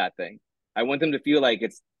more of that thing. I want them to feel like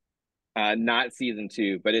it's not season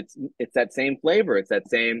two, but it's that same flavor. It's that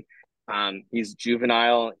same. He's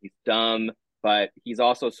juvenile, he's dumb, but he's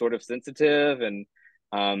also sort of sensitive, and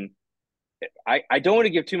um, I don't want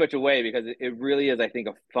to give too much away because it really is, I think,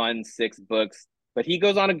 a fun 6 books. But he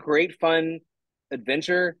goes on a great fun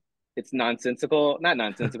adventure. It's nonsensical, not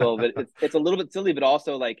nonsensical, but it's a little bit silly, but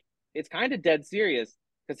also like it's kind of dead serious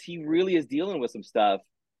because he really is dealing with some stuff.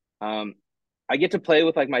 Um, I get to play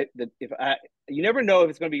with like if I you never know if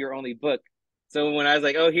it's going to be your only book. So when I was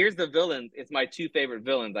like, oh, here's the villains, it's my 2 favorite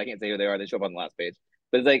villains. I can't say who they are; they show up on the last page.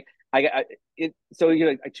 But it's like so you're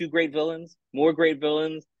like 2 great villains, more great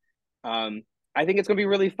villains. Um, I think it's going to be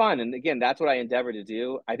really fun. And again, that's what I endeavor to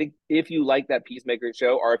do. I think if you like that Peacemaker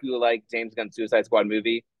show, or if you like James Gunn's Suicide Squad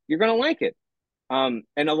movie, you're going to like it. And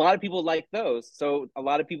a lot of people like those, so a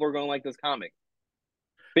lot of people are going to like this comic.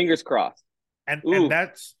 Fingers crossed. And Ooh,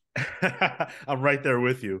 that's I'm right there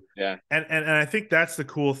with you. yeah. And I think that's the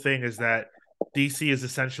cool thing is that DC is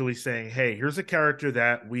essentially saying, "Hey, here's a character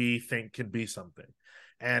that we think can be something.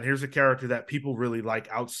 And here's a character that people really like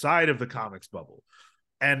outside of the comics bubble."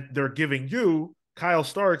 And they're giving you, Kyle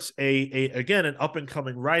Starks, a again an up and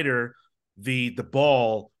coming writer, the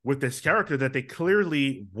ball with this character that they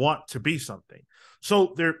clearly want to be something.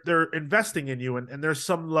 So they're investing in you, and there's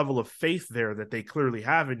some level of faith there that they clearly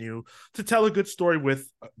have in you to tell a good story with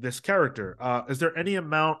this character. Is there any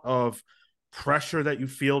amount of pressure that you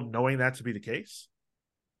feel knowing that to be the case?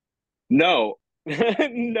 No,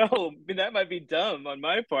 no, that might be dumb on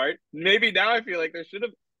my part. Maybe now I feel like there should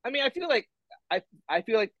have. I mean, I, I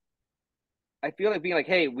feel like I feel like being like,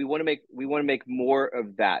 hey, we want to make more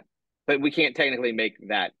of that, but we can't technically make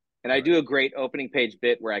that. And I Right. do a great opening page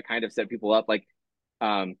bit where I kind of set people up like,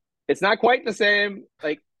 it's not quite the same.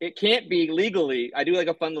 Like it can't be legally. I do like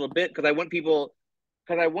a fun little bit because I want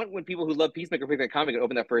when people who love Peacemaker pick that comic and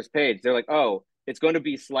open that first page, they're like, oh, it's going to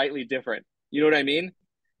be slightly different. You know what I mean?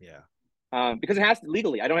 Yeah. because it has to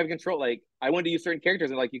legally. I don't have control. Like I wanted to use certain characters,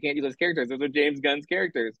 and like you can't use those characters. Those are James Gunn's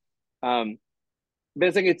characters. Um, but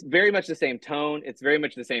it's like it's very much the same tone. It's very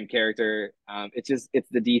much the same character. It's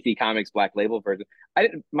the DC Comics Black Label version. I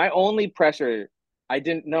didn't. My only pressure, I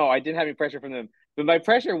didn't have any pressure from them. But my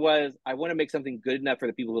pressure was I want to make something good enough for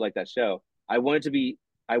the people who like that show. I want it to be.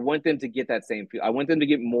 I want them to get that same feel. I want them to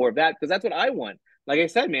get more of that because that's what I want. Like I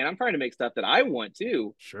said, man, I'm trying to make stuff that I want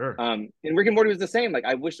too. Sure. And Rick and Morty was the same. Like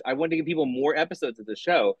I wanted to give people more episodes of the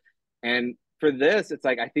show, and for this, it's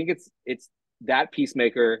like I think it's that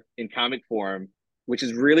Peacemaker in comic form, which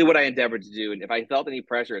is really what I endeavored to do. And if I felt any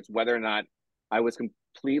pressure, it's whether or not I was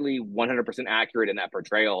completely 100% accurate in that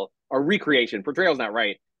portrayal or recreation. Portrayal is not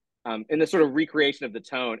right. In the sort of recreation of the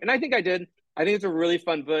tone, and I think I did. I think it's a really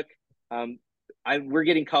fun book. We're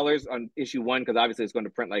getting colors on issue 1 because obviously it's going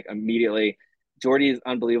to print like immediately. Jordy is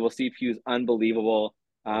unbelievable. Steve Pugh's unbelievable.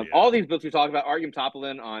 All these books we talked about, Artyom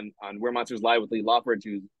Topilin on Where Monsters Lie with Lee Lawford,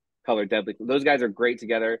 who's colored deadly. Those guys are great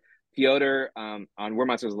together. Piotr on Where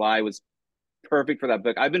Monsters Lie was perfect for that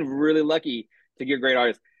book. I've been really lucky to get great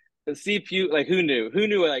artists. Steve Pugh, like who knew? Who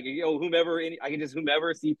knew? Like I can just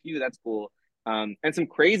whomever Steve Pugh. That's cool. And some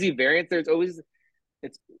crazy variants. There's always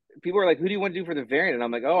it's people are like, who do you want to do for the variant? And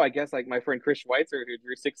I'm like, oh, I guess like my friend Chris Schweitzer who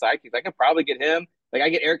drew Six Sidekicks. I could probably get him. Like I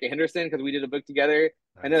get Erica Henderson because we did a book together.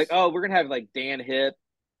 Nice. And they're like, oh, we're gonna have like Dan Hipp.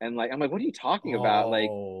 And like I'm like, what are you talking about? Like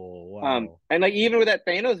wow. And like even with that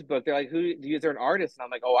Thanos book, they're like, is there an artist? And I'm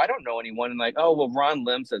like, oh, I don't know anyone. And like, oh well, Ron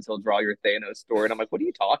Lim says he'll draw your Thanos story. And I'm like, what are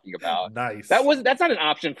you talking about? Nice. That's not an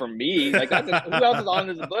option for me. Like who else is on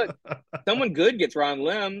this book? Someone good gets Ron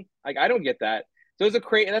Lim. Like I don't get that. So it's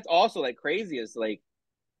that's also like crazy is like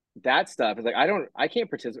that stuff is like I can't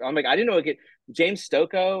participate. I'm like I didn't know James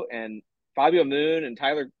Stocco and Fabio Moon and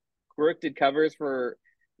Tyler Quirk did covers for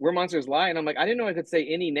Where Monsters Lie, and I'm like I didn't know I could say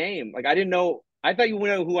any name. Like I didn't know. I thought you would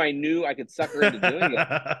know who I knew I could sucker into doing it.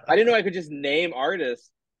 I didn't know I could just name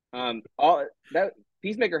artists. All that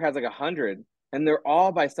Peacemaker has like 100, and they're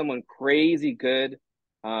all by someone crazy good.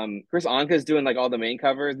 Chris Anka's doing like all the main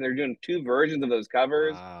covers, and they're doing 2 versions of those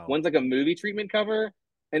covers. Wow. One's like a movie treatment cover,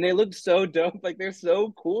 and they look so dope. Like they're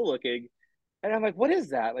so cool looking. And I'm like, what is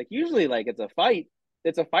that? Like usually like it's a fight.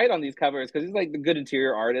 It's a fight on these covers because he's like the good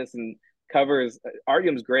interior artist and covers.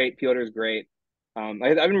 Artyom's great. Piotr's great. I've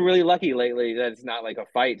been really lucky lately that it's not like a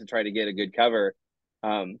fight to try to get a good cover.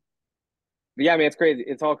 But yeah, I mean, it's crazy.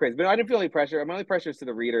 It's all crazy. But I didn't feel any pressure. My only pressure is to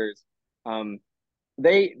the readers.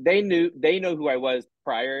 They know who I was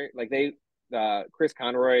prior. Like Chris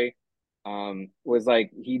Conroy was like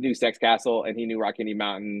he knew Sex Castle and he knew Rock Candy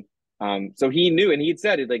Mountain. So he knew and he'd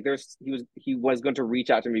said it like he was going to reach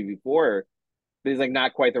out to me before, but he's like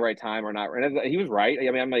not quite the right time or not. And he was right.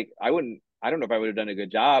 I mean, I'm like I don't know if I would have done a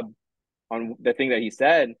good job on the thing that he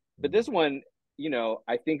said, but this one, you know,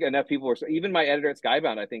 I think enough people were even my editor at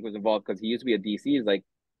Skybound I think was involved because he used to be at DC. He's like,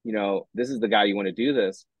 you know, this is the guy you want to do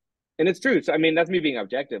this, and it's true. So I mean, that's me being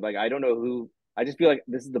objective. Like I don't know who. I just feel like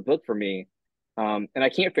this is the book for me. And I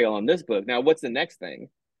can't fail on this book. Now, what's the next thing?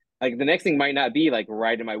 Like the next thing might not be like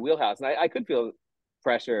right in my wheelhouse. And I could feel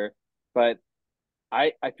pressure, but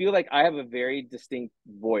I feel like I have a very distinct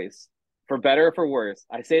voice, for better or for worse.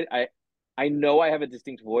 I know I have a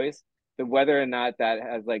distinct voice, but whether or not that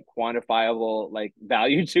has like quantifiable like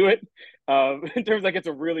value to it, in terms of, like it's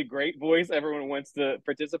a really great voice everyone wants to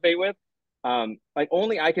participate with. Like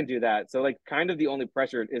only I can do that. So like kind of the only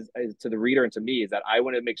pressure is to the reader and to me is that I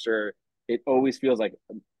want to make sure it always feels like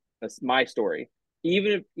my story,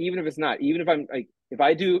 even if it's not. Even if I'm like, if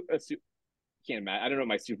I do can't imagine. I don't know what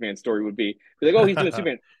my Superman story would be. Like, oh, he's doing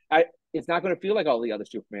Superman. It's not going to feel like all the other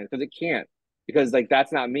Supermans because it can't. Because like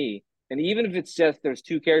that's not me. And even if it's just there's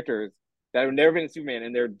 2 characters that have never been in Superman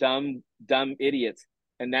and they're dumb idiots,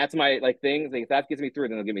 and that's my like thing. Like if that gets me through it,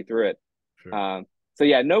 then it'll get me through it. Sure. So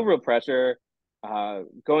yeah, no real pressure.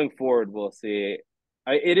 Going forward, we'll see.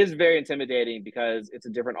 It is very intimidating because it's a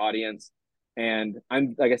different audience. And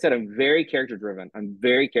I'm like I said, I'm very character driven.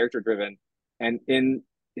 And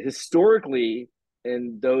historically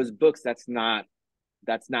in those books, that's not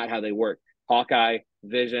how they work. Hawkeye,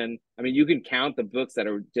 Vision. I mean, you can count the books that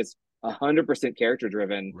are just 100% character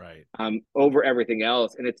driven, right? Over everything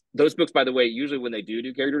else. And it's those books, by the way, usually when they do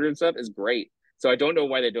character driven stuff, is great. So I don't know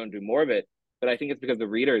why they don't do more of it, but I think it's because the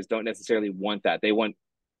readers don't necessarily want that. They want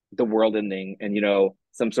the world ending and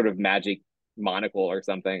some sort of magic monocle or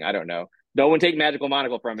something. I don't know. No one take magical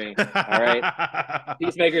monocle from me. All right.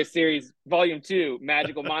 Peacemaker series volume 2,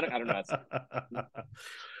 magical monocle. I don't know.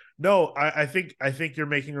 No, I think you're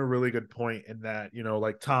making a really good point in that,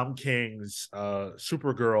 like Tom King's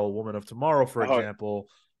Supergirl, Woman of Tomorrow, for example,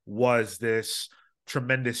 was this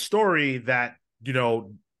tremendous story that,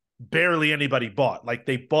 barely anybody bought. Like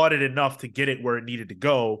they bought it enough to get it where it needed to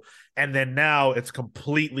go, and then now it's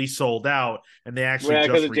completely sold out, and they actually Yeah,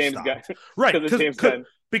 because just of James Gunn. restocked. Right, Because of James Gunn.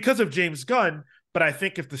 because of James Gunn. But I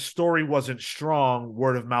think if the story wasn't strong,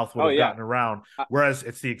 word of mouth would Oh have yeah. gotten around. Whereas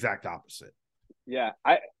it's the exact opposite. Yeah,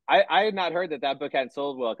 I had not heard that book hadn't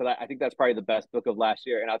sold well because I think that's probably the best book of last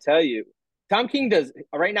year. And I'll tell you, Tom King does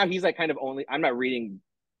right now. He's like kind of only. I'm not reading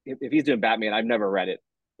if he's doing Batman. I've never read it,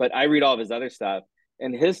 but I read all of his other stuff.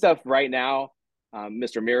 And his stuff right now,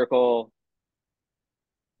 Mr. Miracle,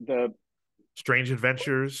 the Strange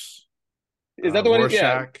Adventures, is that the one?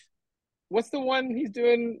 Yeah. Rorschach. What's the one he's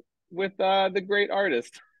doing with the great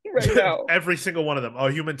artist right now? Every single one of them. Oh,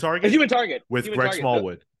 Human Target. Human Target with Human Greg Target.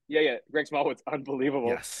 Smallwood. Yeah. Greg Smallwood's unbelievable.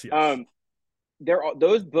 Yes. They're all,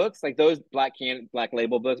 those books, like those Black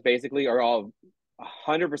Label books, basically are all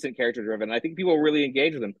 100% character driven. I think people really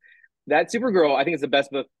engage with them. That Supergirl, I think, is the best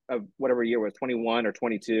book of whatever year it was, 21 or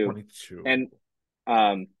 22. 22. And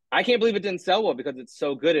I can't believe it didn't sell well because it's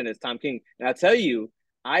so good and it's Tom King. And I'll tell you,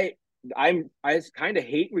 I kind of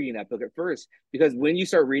hate reading that book at first because when you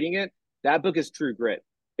start reading it, that book is true grit.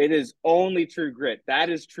 It is only true grit. That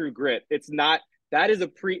is true grit. It's not. That is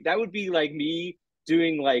that would be like me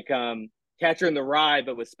doing like Catcher in the Rye,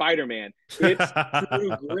 but with Spider-Man. It's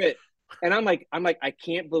true grit. And I'm like, I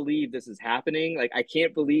can't believe this is happening. Like, I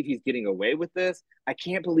can't believe he's getting away with this. I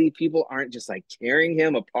can't believe people aren't just like tearing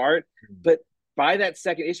him apart. But by that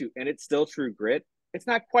second issue, and it's still true grit, it's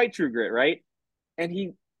not quite true grit, right? And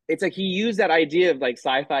it's like he used that idea of like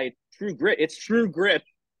sci-fi true grit. It's true grit.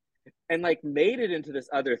 And like made it into this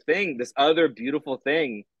other thing, this other beautiful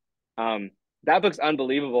thing. That book's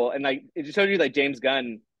unbelievable. And like, it just shows you like James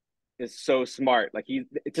Gunn is so smart. Like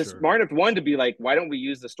it's just smart enough one to be like, why don't we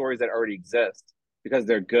use the stories that already exist because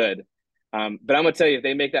they're good. But I'm gonna tell you, if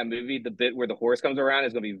they make that movie, the bit where the horse comes around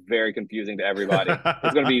is gonna be very confusing to everybody.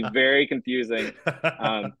 It's gonna be very confusing.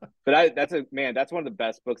 But that's one of the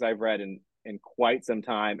best books I've read in quite some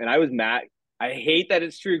time. And I was mad. I hate that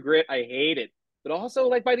it's true grit. I hate it. But also,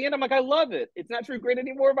 like by the end, I'm like, I love it. It's not true grit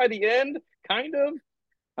anymore. By the end, kind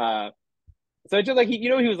of. So it's just like he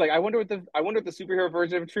was like, I wonder what the superhero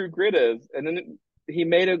version of True Grit is, and then he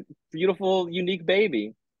made a beautiful, unique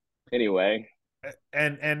baby. Anyway,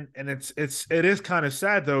 and it is kind of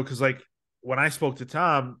sad though, because like when I spoke to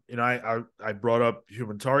Tom, I brought up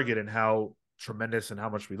Human Target and how tremendous and how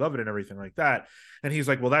much we love it and everything like that, and he's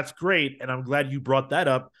like, well, that's great, and I'm glad you brought that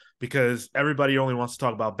up because everybody only wants to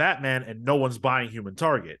talk about Batman and no one's buying Human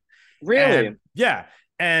Target. Really? And, yeah.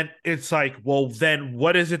 And it's like, well, then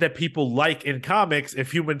what is it that people like in comics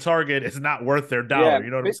if Human Target is not worth their dollar? Yeah,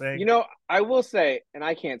 you know what I'm saying? I will say, and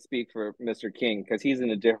I can't speak for Mr. King because he's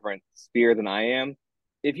in a different sphere than I am.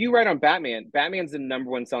 If you write on Batman, Batman's the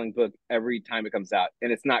 #1 selling book every time it comes out,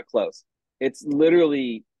 and it's not close. It's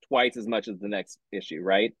literally twice as much as the next issue,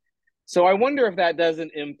 right? So I wonder if that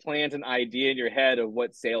doesn't implant an idea in your head of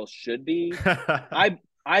what sales should be.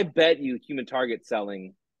 I bet you Human Target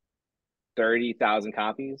selling 30,000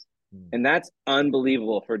 copies, and that's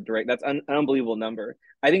unbelievable for direct. That's an unbelievable number.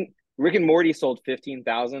 I think Rick and Morty sold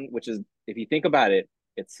 15,000, which is, if you think about it,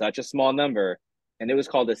 it's such a small number, and it was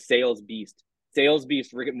called a sales beast. Sales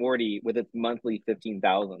beast Rick and Morty with its monthly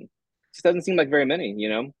 15,000. Just doesn't seem like very many,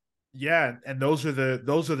 Yeah, and those are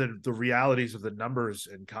the realities of the numbers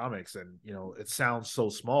in comics, and it sounds so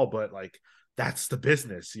small, but like that's the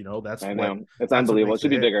business. That's I know. It's unbelievable. It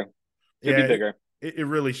should be bigger. Should be bigger. It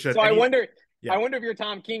really should. So I wonder if you're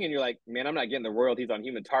Tom King and you're like, man, I'm not getting the royalties on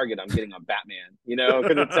Human Target. I'm getting on Batman,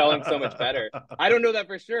 because it's selling so much better. I don't know that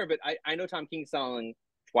for sure, but I know Tom King's selling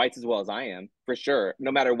twice as well as I am, for sure,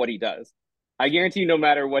 no matter what he does. I guarantee you, no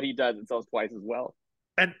matter what he does, it sells twice as well.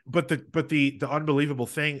 But the unbelievable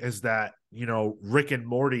thing is that, Rick and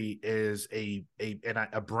Morty is a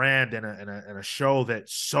brand and a show that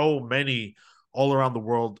so many all around the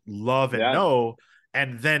world love and know.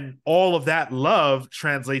 And then all of that love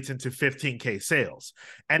translates into 15K sales.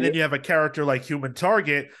 And then you have a character like Human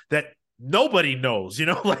Target that nobody knows,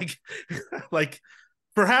 like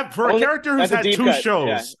for a character who's had two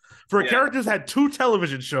shows, for a character who's had 2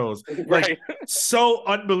 television shows, like so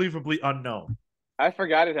unbelievably unknown. I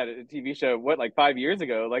forgot it had a TV show, like 5 years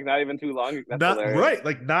ago, like not even too long. Not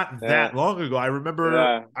that long ago. I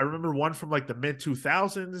remember one from like the mid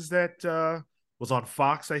 2000s that was on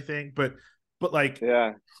Fox, I think, but like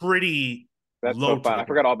pretty that's low. So fun. I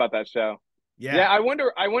forgot all about that show. Yeah. I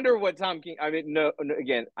wonder what Tom King. I mean, no,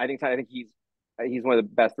 again, I think he's one of the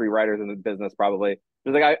best 3 writers in the business, probably.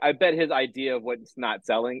 But like, I bet his idea of what's not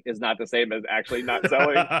selling is not the same as actually not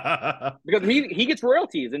selling, because he gets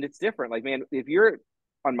royalties and it's different. Like, man, if you're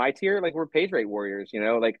on my tier, like we're page rate warriors, you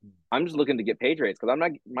know, like I'm just looking to get page rates because I'm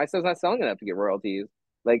not, my stuff's not selling enough to get royalties.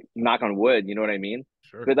 Like knock on wood, you know what I mean?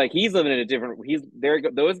 Sure. But like he's living in a different, he's there.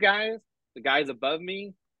 Those guys, the guys above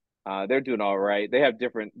me, they're doing all right. They have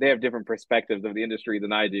different perspectives of the industry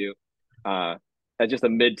than I do. As just a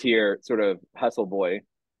mid tier sort of hustle boy.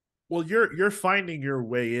 Well, you're finding your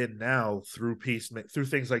way in now through through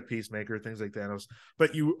things like Peacemaker, things like Thanos,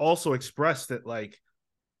 but you also expressed that like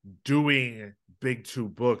doing big two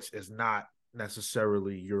books is not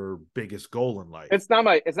necessarily your biggest goal in life. It's not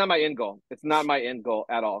my end goal. It's not my end goal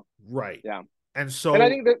at all. Right. Yeah. And And I so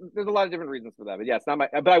think that there's a lot of different reasons for that. But yeah, it's not my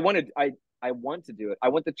but I want to do it. I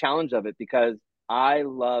want the challenge of it because I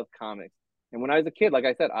love comics. And when I was a kid, like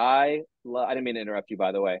I said, I didn't mean to interrupt you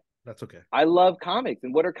by the way. that's okay. I love comics.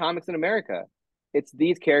 And what are comics in America? It's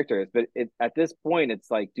these characters, but at this point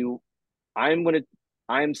it's like I'm going to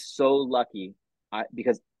I'm so lucky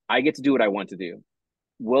because I get to do what I want to do.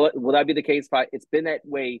 Will that be the case? It's been that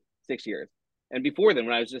way 6 years, and before then,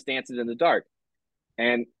 when I was just dancing in the dark,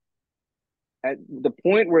 and at the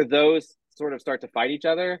point where those sort of start to fight each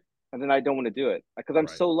other, and then I don't want to do it because I'm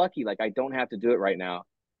Right. so lucky. Like I don't have to do it right now,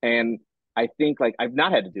 and I think like I've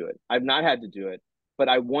not had to do it. I've not had to do it, but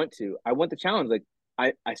I want to. I want the challenge. Like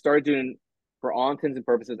I started doing, for all intents and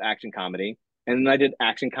purposes, action comedy, and then I did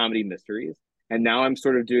action comedy mysteries, and now I'm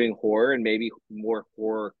sort of doing horror and maybe more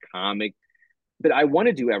horror comic, but I want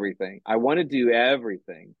to do everything. I want to do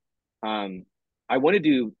everything. Um, I want to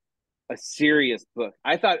do a serious book.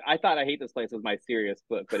 I thought I hate this place was my serious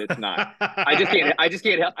book, but it's not. I just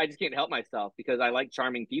can't help myself because I like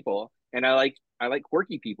charming people and I like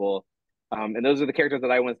quirky people. And those are the characters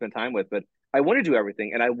that I want to spend time with. But I want to do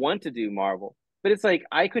everything and I want to do Marvel. But it's like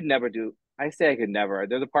I could never do I say I could never.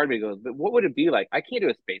 There's a part of me that goes, but what would it be like? I can't do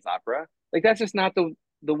a space opera. Like that's just not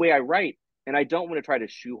the way I write. And I don't want to try to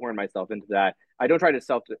shoehorn myself into that. I don't try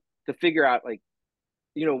to figure out like,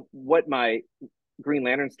 you know, what my Green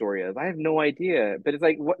Lantern story is. I have no idea, but it's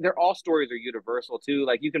like they're all stories are universal too.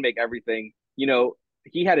 Like you can make everything. You know,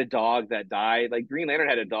 he had a dog that died. Like Green Lantern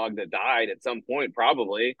had a dog that died at some point,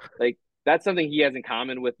 probably. Like that's something he has in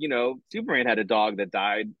common with. You know, Superman had a dog that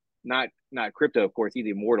died. Not Crypto, of course. He's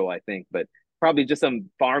immortal, I think, but probably just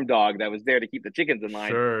some farm dog that was there to keep the chickens in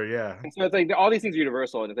line. Sure, yeah. And so it's like all these things are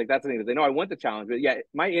universal, and it's like that's the thing that they know I want the challenge, but yeah,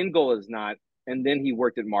 my end goal is not. And then he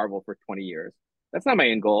worked at Marvel for 20 years. That's not my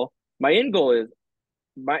end goal. My end goal is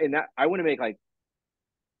and that I want to make like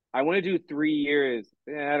I want to do 3 years.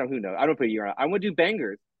 I don't who knows. I don't put a year on it. I want to do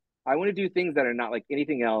bangers. I want to do things that are not like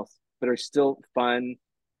anything else, but are still fun.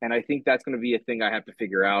 And I think that's going to be a thing I have to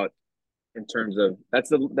figure out in terms of that's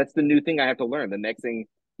the new thing I have to learn. The next thing,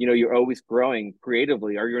 you know, you're always growing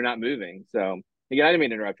creatively, or you're not moving. So again, I didn't mean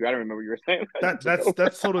to interrupt you. I don't remember what you were saying.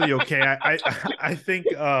 That's totally okay. I think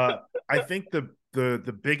I think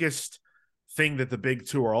the biggest thing that the big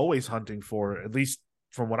two are always hunting for, at least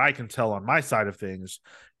from what I can tell on my side of things,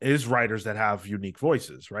 is writers that have unique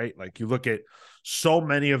voices, right? Like you look at so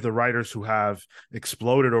many of the writers who have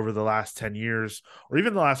exploded over the last 10 years, or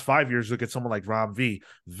even the last 5 years, look at someone like Ram V,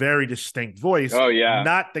 very distinct voice, Oh yeah,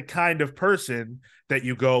 not the kind of person that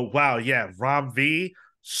you go, wow, yeah, Ram V,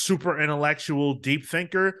 super intellectual, deep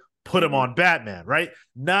thinker, put him on Batman, right?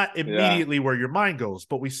 Not yeah, immediately where your mind goes,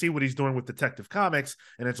 but we see what he's doing with Detective Comics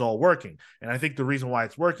and it's all working. And I think the reason why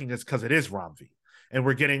it's working is because it is Ram V and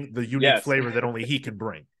we're getting the unique yes, flavor that only he can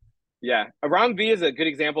bring. yeah. Ram V is a good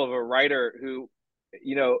example of a writer who,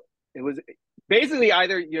 you know, it was basically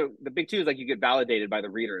either the big two is like you get validated by the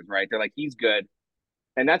readers, right? They're like he's good,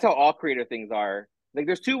 and that's how all creative things are. Like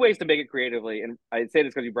there's two ways to make it creatively, and I say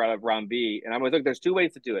this because you brought up Ram V, and I'm like, look, there's two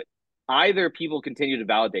ways to do it. Either people continue to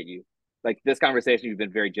validate you, like this conversation, you've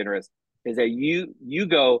been very generous, is that you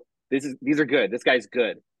go, these are good, this guy's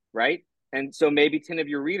good, right? And so maybe 10 of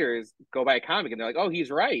your readers go buy a comic and they're like, oh, he's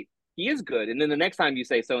right, he is good. And then the next time you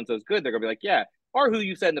say so and so is good, they're gonna be like, yeah, or who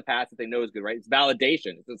you said in the past that they know is good, right? It's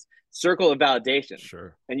validation. It's this circle of validation.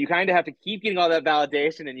 Sure. And you kind of have to keep getting all that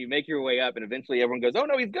validation and you make your way up and eventually everyone goes, oh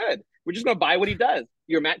no, he's good. We're just gonna buy what he does.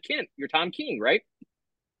 You're Matt Kent, you're Tom King, right?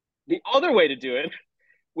 The other way to do it,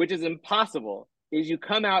 which is impossible, is you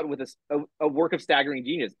come out with a work of staggering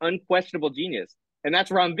genius, unquestionable genius. And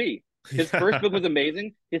that's Ram V. His first book was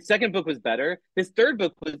amazing. His second book was better. His third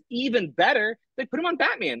book was even better. They put him on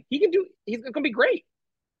Batman. He's going to be great.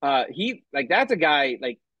 He like that's a guy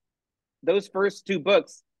like those first two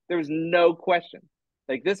books. There was no question.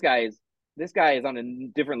 Like this guy is on a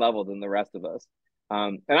different level than the rest of us.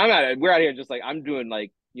 And we're out here just like I'm doing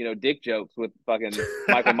like dick jokes with fucking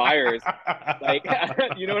Michael Myers. Like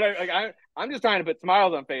you know what I'm just trying to put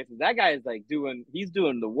smiles on faces. That guy is like he's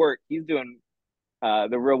doing the work. He's doing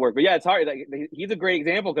the real work. But yeah, it's hard. Like, he's a great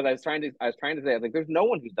example because I was trying to say, like, there's no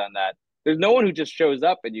one who's done that. There's no one who just shows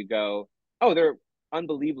up and you go, oh, they're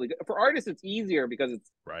unbelievably good. For artists, it's easier because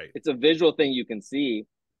Right. it's a visual thing you can see.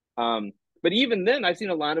 Um, but even then, I've seen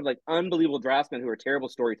a lot of like unbelievable draftsmen who are terrible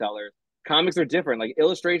storytellers. Comics are different, like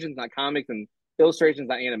illustrations, not comics, and illustrations,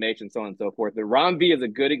 not animation, so on and so forth. But Ram V is a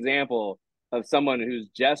good example of someone who's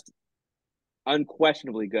just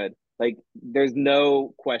unquestionably good. Like, there's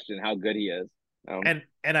no question how good he is. And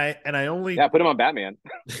I only Yeah, put him on Batman.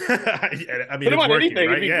 I mean Put him it's on working, anything; it'd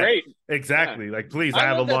right? be Yeah, great. Yeah, exactly. Like, please, I I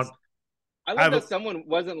have a love that. long I I love have a that someone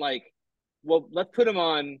wasn't like, well, let's put him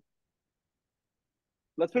on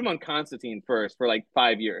Constantine first for like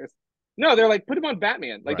 5 years. No, they're like, put him on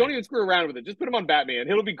Batman. Like, don't right. even screw around with it. Just put him on Batman.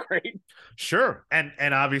 It'll be great. Sure. And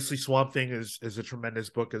obviously Swamp Thing is a tremendous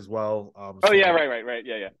book as well. Oh yeah, So right.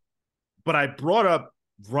 Yeah, yeah. but I brought up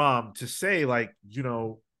Rom to say, like,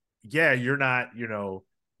 yeah, you're not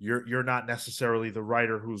necessarily the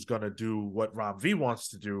writer who's going to do what Rom V wants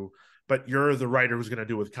to do, but you're the writer who's going to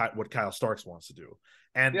do what Kyle Starks wants to do.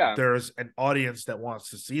 And Yeah. there's an audience that wants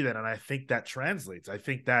to see that. And I think that translates. I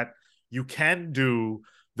think that you can do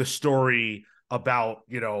the story about,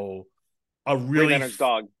 a Green really, Lantern's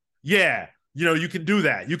dog. yeah, you can do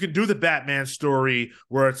that. You can do the Batman story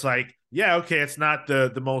where it's like, yeah, okay, it's not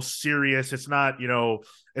the most serious. It's not,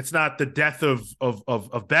 it's not the death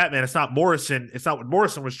of Batman. It's not Morrison. It's not what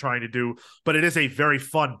Morrison was trying to do, but it is a very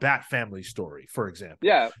fun Bat family story, for example.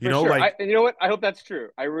 Yeah, for sure. Like, And you know what? I hope that's true.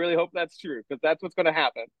 I really hope that's true because that's what's going to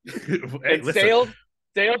happen. hey, And listen,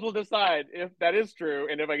 sales will decide if that is true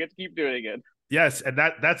and if I get to keep doing it. yes, and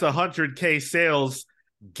that's 100K sales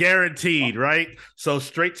guaranteed, right? So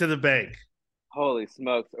straight to the bank. Holy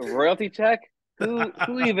smokes! A royalty check? Who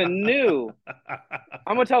even knew?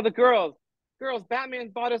 I'm gonna tell the girls, Batman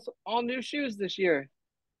bought us all new shoes this year.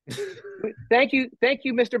 Thank you,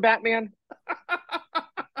 Mr. Batman.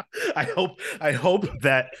 I hope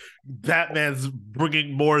that Batman's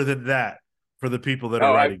bringing more than that for the people that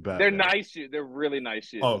are writing They're Batman. nice shoes. They're really nice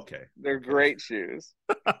shoes. Okay. They're Okay. great shoes.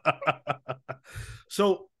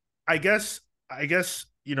 So I guess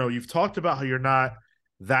you've talked about how you're not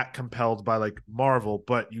that compelled by like Marvel,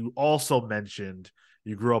 but you also mentioned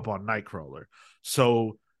you grew up on Nightcrawler.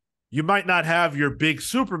 So you might not have your big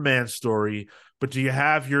Superman story, but do you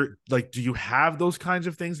have those kinds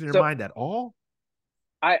of things in your So mind at all?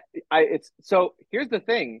 I it's so here's the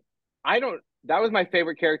thing. I don't that was my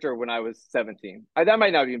favorite character when I was 17. That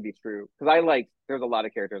might not even be true because there's a lot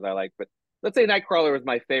of characters I like, but let's say Nightcrawler was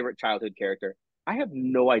my favorite childhood character. I have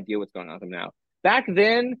no idea what's going on with him now. Back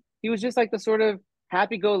then, he was just like the sort of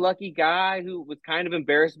happy-go-lucky guy who was kind of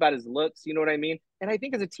embarrassed about his looks, you know what I mean? And I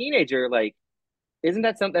think as a teenager, like, isn't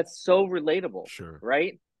that something that's so relatable, Sure.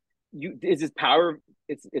 right? You is his power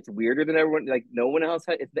it's weirder than everyone, like no one else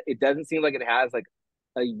has, it doesn't seem like it has like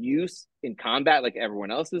a use in combat like everyone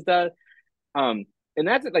else's does. And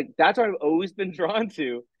that's what I've always been drawn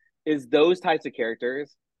to is those types of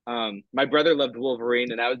characters. My brother loved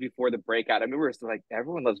Wolverine, and that was before the breakout. I remember it's like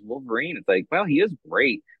everyone loves Wolverine. It's like, well, he is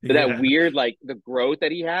great, but that Yeah. weird like the growth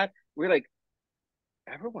that he had, we're like,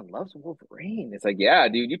 everyone loves Wolverine. It's like, yeah,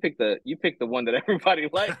 dude, you picked the one that everybody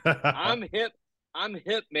likes. I'm hip. I'm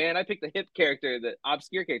hip, man. I picked the hip character, the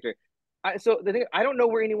obscure character. So the thing, I don't know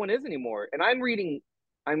where anyone is anymore, and I'm reading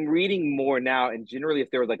more now. And generally,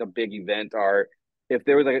 if there was like a big event, or if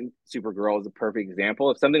there was like a Supergirl is a perfect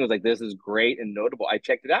example. If something was like this is great and notable, I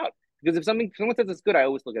checked it out because if someone says it's good, I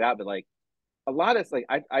always look it out. But like a lot of it's like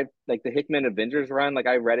I like the Hickman Avengers run. Like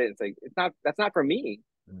I read it. It's like that's not for me.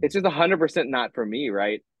 It's just 100% not for me,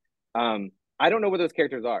 right? I don't know what those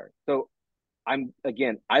characters are. So I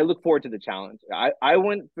look forward to the challenge. I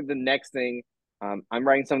went for the next thing. I'm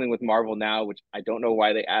writing something with Marvel now, which I don't know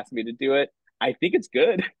why they asked me to do it. I think it's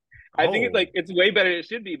good. I think Oh, it's way better than it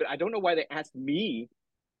should be, but I don't know why they asked me.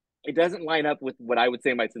 It doesn't line up with what I would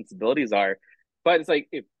say my sensibilities are. But it's like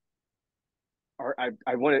if or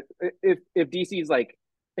I want to if DC's like,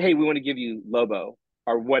 hey, we want to give you Lobo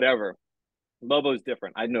or whatever. Lobo's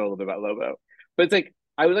different. I know a little bit about Lobo, but it's like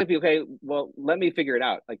I would like to be okay. Well, let me figure it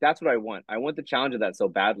out. Like that's what I want. I want the challenge of that so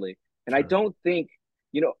badly, and I sure. don't think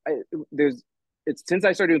there's. It's since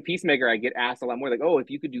I started doing Peacemaker, I get asked a lot more like, oh, if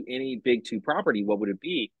you could do any big two property, what would it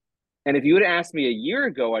be? And if you would have asked me a year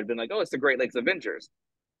ago, I'd been like, oh, it's the Great Lakes Avengers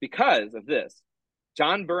because of this.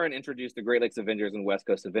 John Byrne introduced the Great Lakes Avengers and West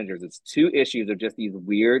Coast Avengers. It's 2 issues of just these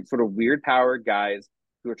weird powered guys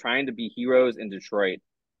who are trying to be heroes in Detroit,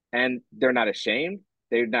 and they're not ashamed.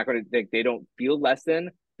 They're not going to. They don't feel less than.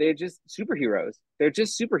 They're just superheroes. They're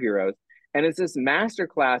just superheroes, and it's this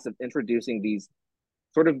masterclass of introducing these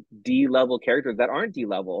sort of D level characters that aren't D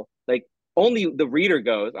level. Like only the reader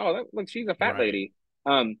goes, oh, look, she's a fat Right. lady.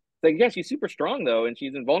 It's like, yeah, she's super strong though, and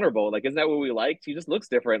she's invulnerable. Like, isn't that what we like? She just looks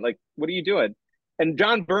different. Like, what are you doing? And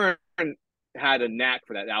John Byrne had a knack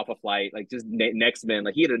for that Alpha Flight, like just Next Men.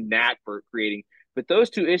 Like he had a knack for creating. But those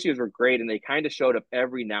two issues were great, and they kind of showed up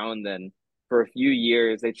every now and then for a few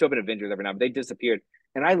years. They'd show up in Avengers every now, but they disappeared.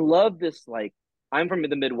 And I love this. Like I'm from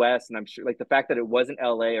the Midwest, and I'm sure like the fact that it wasn't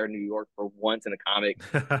L.A. or New York for once in a comic.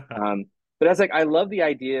 Um, but I was like, I love the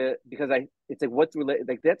idea because it's like what's related.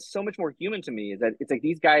 Like that's so much more human to me. Is that it's like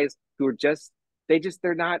these guys who are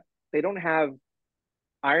they're not they don't have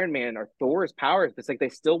Iron Man or Thor's powers, but it's like they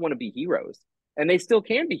still want to be heroes, and they still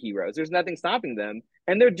can be heroes. There's nothing stopping them,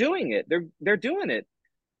 and they're doing it. They're doing it,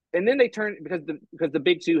 and then they turn because the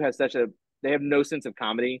big two has such a they have no sense of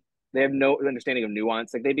comedy. They have no understanding of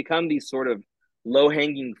nuance. Like they become these sort of low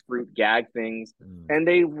hanging fruit gag things, Mm. and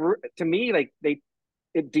they to me like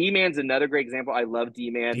D Man's another great example. I love D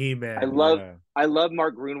Man. I D-Man, love yeah. I love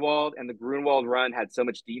Mark Grunwald, and the Grunwald run had so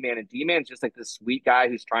much D Man, and D Man's just like this sweet guy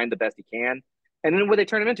who's trying the best he can. And then what they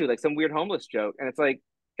turn him into, like some weird homeless joke, and it's like,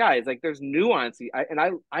 guys, like there's nuance,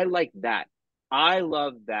 I like that. I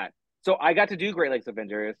love that. So I got to do Great Lakes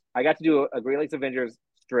Avengers. I got to do a Great Lakes Avengers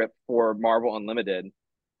strip for Marvel Unlimited,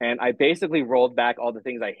 and I basically rolled back all the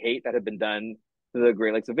things I hate that have been done to the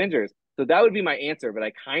Great Lakes Avengers. So that would be my answer, but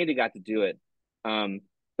I kind of got to do it. Um,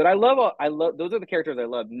 but I love those are the characters I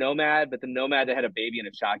love. Nomad, but the Nomad that had a baby and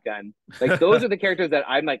a shotgun. Like those are the characters that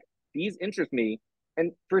I'm like, these interest me.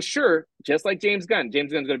 And for sure, just like James Gunn's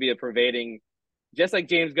going to be a pervading, just like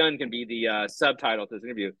James Gunn can be the subtitle to this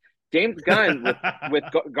interview. James Gunn with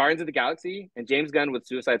Guardians of the Galaxy and James Gunn with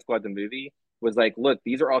Suicide Squad the movie was like, look,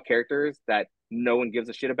 these are all characters that no one gives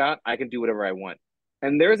a shit about. I can do whatever I want.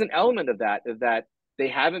 And there's an element of that they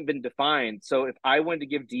haven't been defined. So if I wanted to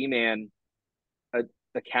give D Man a,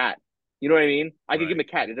 a cat. You know what I mean? I could give him Right.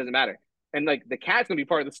 a cat. It doesn't matter. And like the cat's gonna be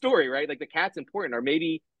part of the story, right? Like the cat's important, or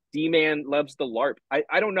maybe D Man loves the LARP.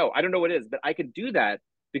 I don't know. I don't know what it is, but I could do that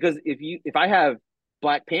because if I have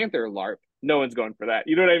Black Panther LARP, no one's going for that.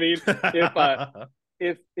 You know what I mean?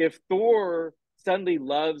 If if Thor suddenly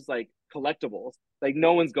loves like collectibles, like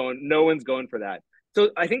no one's going for that. So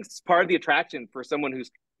I think part of the attraction for someone who's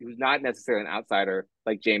not necessarily an outsider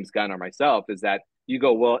like James Gunn or myself is that you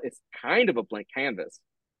go, well, it's kind of a blank canvas,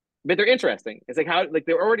 but they're interesting. It's like how like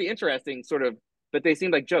they're already interesting, sort of, but they seem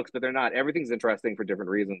like jokes, but they're not. Everything's interesting for different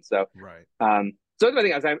reasons. So, Right. so that's my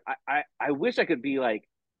thing. I wish I could be like,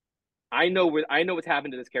 I know what's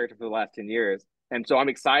happened to this character for the last 10 years, and so I'm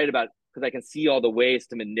excited about because I can see all the ways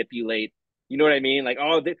to manipulate. You know what I mean? Like,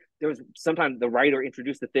 oh, there was sometimes the writer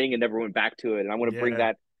introduced the thing and never went back to it, and I want to bring Yeah.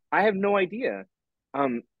 that. I have no idea,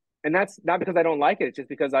 um, and that's not because I don't like it. It's just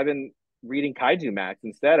because I've been reading Kaiju Max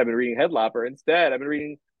instead. I've been reading Headlopper instead. I've been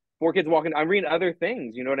reading Four Kids Walking. I'm reading other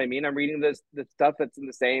things. You know what I mean? I'm reading the stuff that's in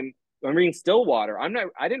the same. I'm reading Stillwater. I'm not.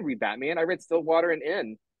 I didn't read Batman. I read Stillwater and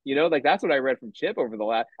In. You know, like that's what I read from Chip over the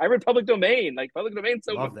last. I read Public Domain. Like Public Domain,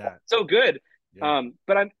 Love that. so good. Yeah.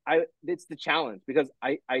 But I it's the challenge because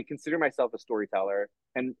I consider myself a storyteller,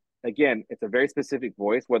 and again, it's a very specific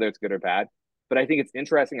voice, whether it's good or bad. But I think it's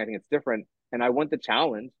interesting. I think it's different, and I want the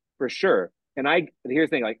challenge for sure. And here's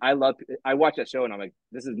the thing: like I watch that show, and I'm like,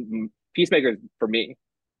 this is Peacemaker for me.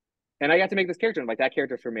 And I got to make this character, and I'm like, that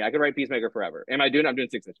character's for me. I could write Peacemaker forever. Am I doing? I'm doing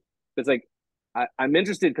 6 issues. But it's like I'm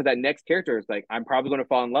interested because that next character is like I'm probably going to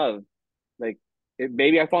fall in love. Like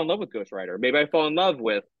maybe I fall in love with Ghost Rider. Maybe I fall in love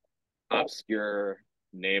with obscure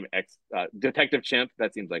name X Detective Chimp.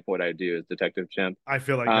 That seems like what I do is Detective Chimp. I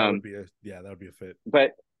feel like that would Um, be a yeah, that would be a fit.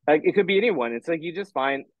 but like it could be anyone. It's like you just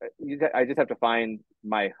find I just have to find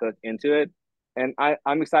my hook into it, and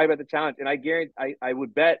I'm excited about the challenge. And I guarantee I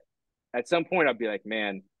would bet at some point I'll be like,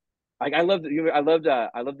 man, like I loved the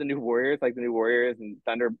New Warriors, like the New Warriors and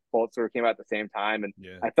Thunderbolts sort of came out at the same time, and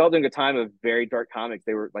Yeah. I felt during a time of very dark comics.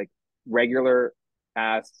 They were like regular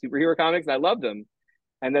ass superhero comics, and I loved them.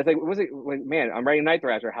 And that's like, was it like, man, I'm writing Night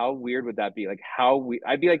Thrasher. How weird would that be? Like,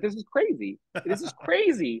 I'd be like, this is crazy. This is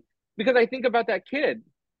crazy because I think about that kid.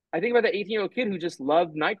 I think about that 18-year-old kid who just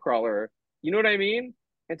loved Nightcrawler. You know what I mean?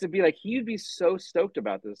 And to be like, he'd be so stoked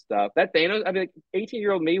about this stuff. That Thanos, I'd be like,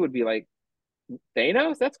 18-year-old me would be like,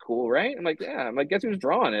 Thanos? That's cool, right? I'm like, yeah. I'm like, guess who's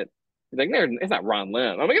drawing it? He's like, no, it's not Ron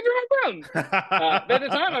Lim. I'm like, it's Ron Lim. But at the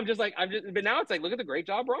time, but now it's like, look at the great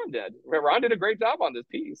job Ron did. Ron did a great job on this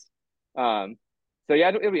piece. Um, so yeah,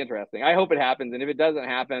 it'll be interesting. I hope it happens. And if it doesn't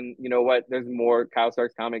happen, you know what? There's more Kyle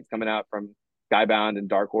Starks comics coming out from Skybound and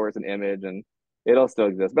Dark Horse and Image, and it'll still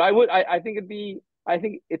exist. But I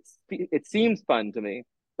think it seems fun to me,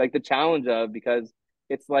 like the challenge of because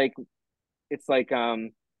it's like, it's like,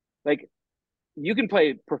 like you can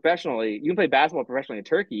play professionally, you can play basketball professionally in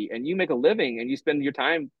Turkey, and you make a living, and you spend your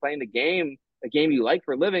time playing a game you like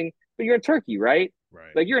for a living, but you're in Turkey, right?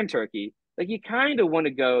 Right. Like you're in Turkey, like you kind of want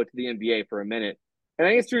to go to the NBA for a minute. And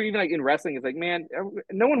I think it's true even like in wrestling. It's like, man,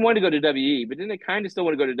 no one wanted to go to WWE, but then they kind of still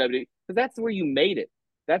want to go to WWE because that's where you made it.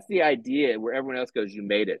 That's the idea. Where everyone else goes, you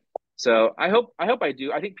made it. So I hope I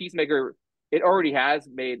do. I think Peacemaker, it already has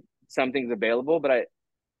made some things available, but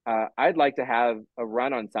I'd like to have a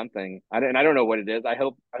run on something. And I don't know what it is. I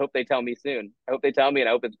hope they tell me soon. I hope they tell me, and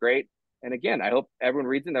I hope it's great. And again, I hope everyone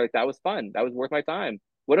reads it and they're like, that was fun. That was worth my time.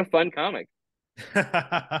 What a fun comic.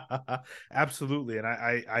 Absolutely, and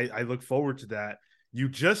I look forward to that. You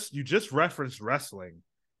just referenced wrestling,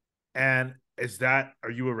 and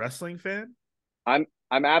are you a wrestling fan? I'm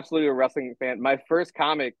absolutely a wrestling fan. My first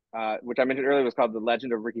comic, which I mentioned earlier, was called The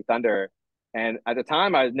Legend of Ricky Thunder. And at the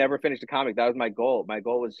time, I had never finished a comic. That was my goal. My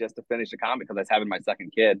goal was just to finish a comic because I was having my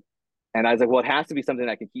second kid. And I was like, well, it has to be something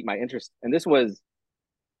that can keep my interest. And this was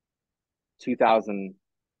 2000,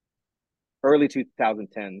 early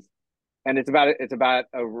 2010s, and it's about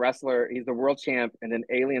a wrestler. He's the world champ, and then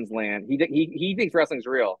aliens land. He thinks wrestling's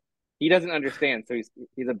real. He doesn't understand, so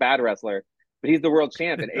he's a bad wrestler. But he's the world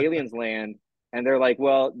champ, and aliens land, and they're like,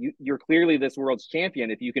 "Well, you're clearly this world's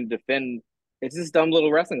champion if you can defend." It's this dumb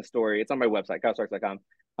little wrestling story. It's on my website,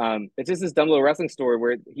 cowstarks.com. It's just this dumb little wrestling story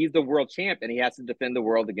where he's the world champ and he has to defend the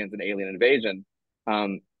world against an alien invasion.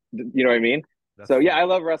 You know what I mean? That's So yeah, fun. I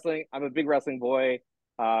love wrestling. I'm a big wrestling boy.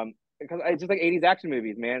 Because I just like 80s action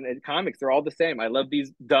movies, man. And comics, they're all the same. I love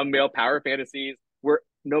these dumb male power fantasies where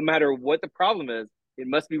no matter what the problem is, it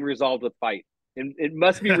must be resolved with fight. It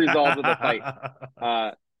must be resolved with a fight.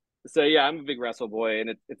 Uh, so yeah, I'm a big wrestle boy,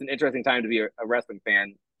 and it's an interesting time to be a wrestling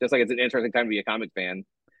fan, just like it's an interesting time to be a comic fan.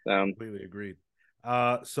 Completely agreed.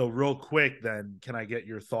 So real quick, then, can I get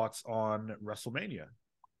your thoughts on WrestleMania?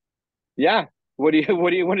 Yeah, what do you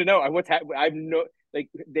want to know? What's happening? I've no like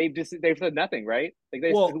they've said nothing, right?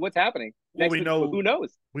 Like Well, what's happening well, next we week? Who know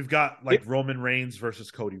knows? we've got like Roman Reigns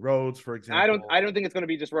versus Cody Rhodes, for example. I don't think it's going to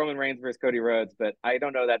be just Roman Reigns versus Cody Rhodes, but I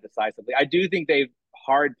don't know that decisively. I do think they've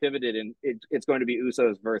hard pivoted, and it's going to be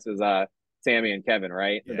Usos versus Sammy and Kevin,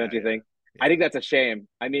 right? Yeah, Don't you yeah, think? I yeah. think that's a shame.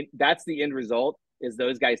 I mean, that's the end result is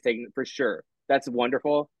those guys taking for sure. That's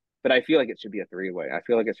wonderful, but I feel like it should be a three way. I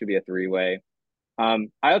feel like it should be a three way.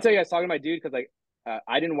 I'll tell you, I was talking to my dude because like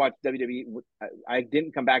I didn't watch WWE. I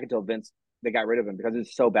didn't come back until Vince they got rid of him because it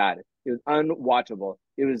was so bad. It was unwatchable.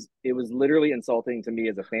 It was literally insulting to me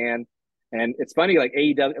as a fan. And it's funny, like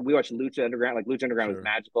AEW, we watched Lucha Underground. Like Lucha Underground was Sure.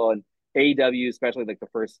 magical, and AEW, especially like the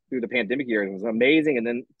first through the pandemic years, was amazing. And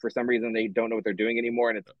then for some reason, they don't know what they're doing anymore,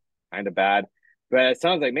 and it's kind of bad. But it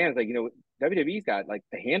sounds like, man, it's like WWE's got like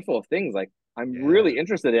a handful of things. Like I'm Yeah, really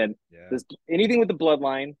interested in yeah. this anything with the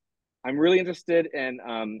bloodline. I'm really interested in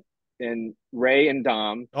Ray and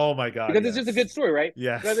Dom Oh my God, because it's just a good yes, story, right? But I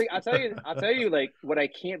yes. think I'll tell you, like what I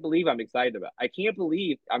can't believe I'm excited about. I can't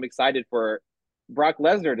believe I'm excited for Brock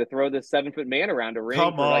Lesnar to throw this 7 foot man around a ring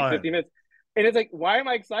Come for like 15 on. minutes, and it's like, why am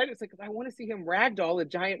I excited? It's like because I want to see him ragdoll a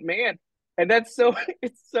giant man, and that's so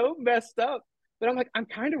it's so messed up. But I'm like, I'm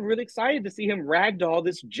kind of really excited to see him ragdoll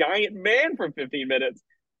this giant man for 15 minutes.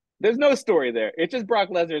 There's no story there. It's just Brock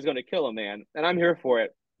Lesnar is going to kill a man, and I'm here for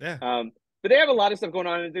it. Yeah. But they have a lot of stuff going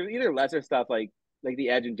on. There's either lesser stuff like the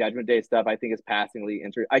Edge and Judgment Day stuff. I think is passingly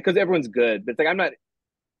interesting because everyone's good. But it's like I'm not.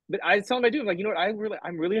 But I tell them I do. I'm like, you know what?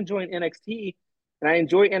 I'm really enjoying NXT, and I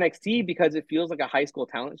enjoy NXT because it feels like a high school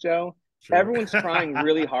talent show. Sure. Everyone's trying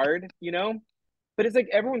really hard, but it's like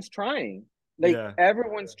everyone's trying. Like Yeah.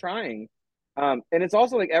 everyone's trying. And it's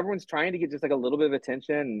also like everyone's trying to get just like a little bit of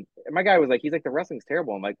attention. And my guy was like, he's like, the wrestling's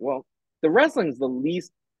terrible. I'm like, well, the wrestling's the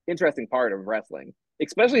least interesting part of wrestling,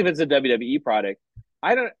 especially if it's a WWE product.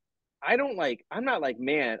 I don't, I'm not like,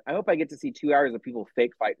 man, I hope I get to see 2 hours of people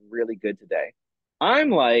fake fight really good today.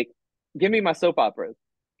 I'm like, give me my soap operas.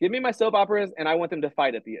 Give me my soap operas, and I want them to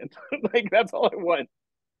fight at the end. Like, that's all I want.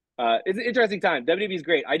 It's an interesting time. WWE is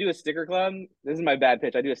great. I do a sticker club. This is my bad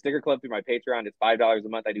pitch. I do a sticker club through my Patreon. It's $5 a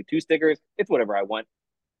month. I do 2 stickers. It's whatever I want.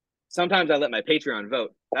 Sometimes I let my Patreon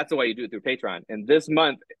vote. That's the way you do it through Patreon. And this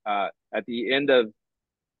month, at the end of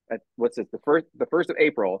what's this? The first of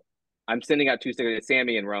April, I'm sending out 2 stickers. It's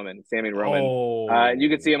Sammy and Roman. Sammy and Roman. You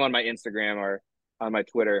can see Oh. them on my Instagram or on my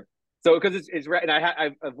Twitter. So because it's and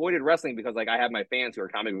I've avoided wrestling because like I have my fans who are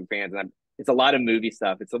comic book fans, and it's a lot of movie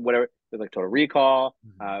stuff. It's whatever. There's like Total Recall.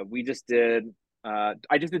 Mhm. We just did.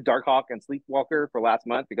 I just did Darkhawk and Sleepwalker for last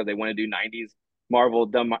month because they want to do '90s Marvel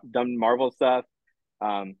dumb Marvel stuff.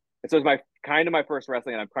 And so it's my first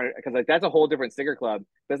wrestling, and I'm kind of because like that's a whole different sticker club.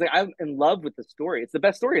 But it's like I'm in love with the story. It's the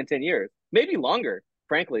best story in 10 years, maybe longer,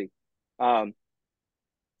 frankly. Um,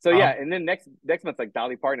 So yeah, and then next month's like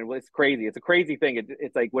Dolly Parton. Well, it's crazy. It's a crazy thing.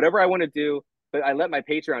 It's like whatever I want to do, but I let my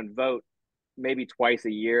Patreon vote maybe twice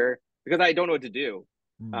a year because I don't know what to do.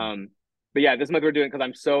 Mm, Um, but yeah, this month we're doing because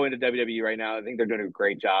I'm so into WWE right now. I think they're doing a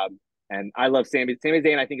great job, and I love Sami. Sami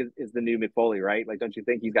Zayn, I think is the new Mick Foley, right? Like, don't you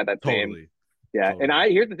think he's got that same? totally, Yeah, and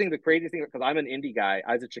totally. here's the thing, the craziest thing because I'm an indie guy.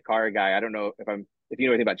 I was a Chikara guy. I don't know if you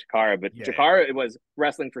know anything about Chikara, but Yeah, yeah. Chikara it was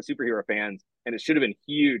wrestling for superhero fans, and it should have been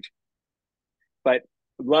huge. But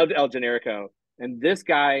loved El Generico, and this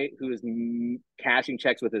guy who is cashing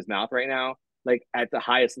checks with his mouth right now, like at the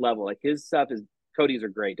highest level. Like his stuff is Cody's are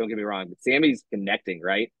great. Don't get me wrong, but Sammy's connecting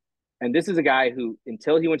right. And this is a guy who,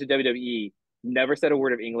 until he went to WWE, never said a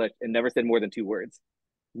word of English and never said more than 2 words.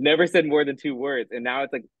 Never said more than 2 words, and now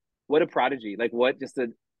it's like, what a prodigy! Like what just a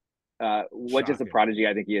Shocking. prodigy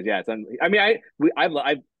I think he is. Yeah, so, I mean,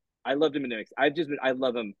 I loved him in NXT. I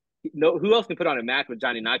love him. No, who else can put on a match with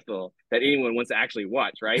Johnny Knoxville that anyone wants to actually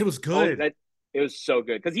watch? It Right? was Oh, good. that it was so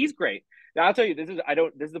good because he's great. Now I'll tell you, this is I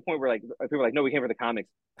don't. This is the point where like people are like, no, we came for the comics.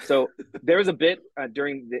 So there was a bit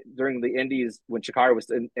during the Indies when Chikara was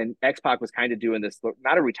and X Pac was kind of doing this,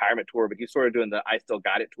 not a retirement tour, but he's sort of doing the I Still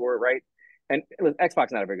Got It tour, right? And X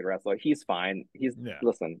Pac's not a very good wrestler. He's fine. Yeah.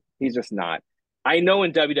 Listen, he's just not. I know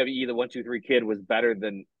in WWE the 1 2 3 Kid was better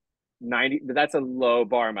than 90, but that's a low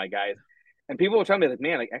bar, my guys. And people will tell me like,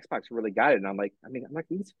 man, like X Pac really got it. And I'm like,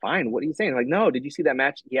 he's fine. What are you saying? I'm like, no, did you see that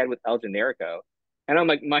match he had with El Generico? And I'm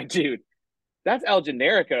like, my dude, that's El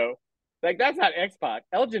Generico. Like that's not X Pac.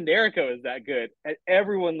 El Generico is that good, and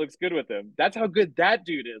everyone looks good with him. That's how good that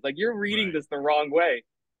dude is. Like you're reading Right. this the wrong way.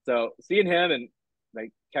 So seeing him and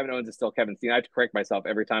like Kevin Owens is still Kevin Steen. I have to correct myself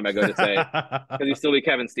every time I go to say because he's still be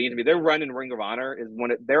Kevin Steen to me. Their run in Ring of Honor is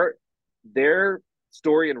one of their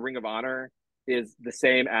story in Ring of Honor is the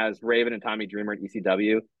same as Raven and Tommy Dreamer in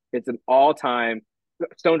ECW. It's an all time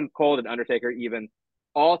Stone Cold and Undertaker even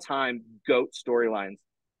all time goat storylines.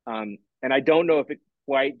 And I don't know if it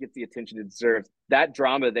quite gets the attention it deserves. That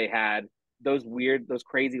drama they had, those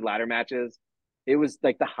crazy ladder matches, it was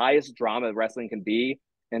like the highest drama wrestling can be.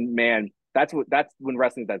 And man, that's when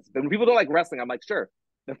wrestling does. When people don't like wrestling, I'm like, sure,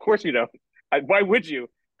 of course you don't. Why would you?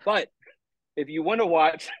 But if you want to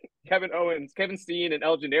watch Kevin Owens, Kevin Steen, and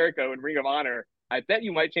El Generico in Ring of Honor, I bet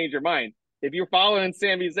you might change your mind. If you're following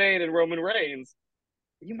Sami Zayn and Roman Reigns,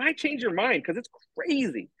 you might change your mind because it's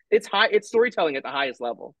crazy. It's high. It's storytelling at the highest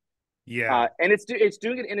level, Yeah. and it's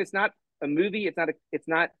doing it. And it's not a movie. It's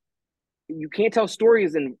not. You can't tell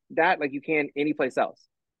stories in that like you can any place else.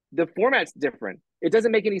 The format's different. It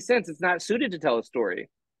doesn't make any sense. It's not suited to tell a story.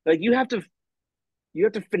 Like you have to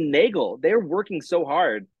finagle. They're working so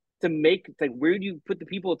hard to make like where do you put the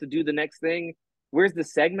people to do the next thing? Where's the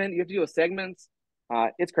segment? You have to do a segments.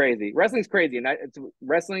 It's crazy. Wrestling's crazy, and it's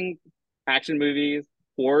wrestling, action movies,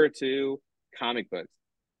 horror too, comic books.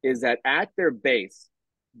 Is that at their base,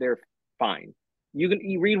 they're fine.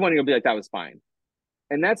 You read one and you'll be like that was fine,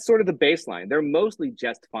 and that's sort of the baseline. They're mostly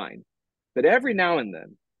just fine, but every now and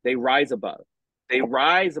then they rise above. They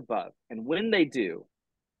rise above, and when they do,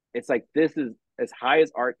 it's like this is as high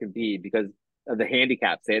as art can be because of the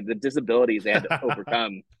handicaps they had, the disabilities they had to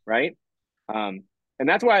overcome, right? Um, and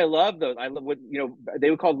that's why I love those. I love what they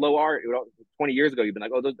would call low art. 20 years ago, you've been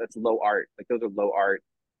like, oh, that's low art. Like those are low art.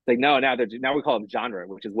 It's like no, now we call them genre,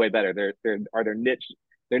 which is way better. They're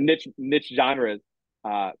niche genres.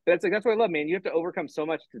 That's what I love, man. You have to overcome so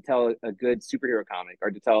much to tell a good superhero comic or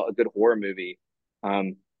to tell a good horror movie.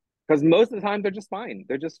 Because most of the time they're just fine.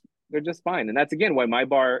 They're just fine, and that's again why my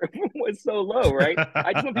bar was so low. Right?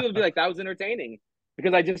 I just want people to be like that was entertaining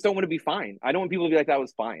because I just don't want to be fine. I don't want people to be like that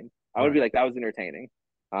was fine. I want to be Right. like that was entertaining,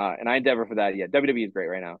 and I endeavor for that. Yeah, WWE is great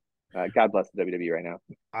right now. God bless the WWE right now.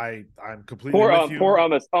 I'm completely Poor with poor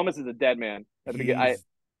you. Almas is a dead man at the beginning. He's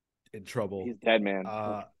in trouble. He's dead man.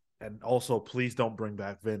 And also please don't bring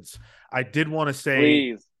back Vince. I did want to say,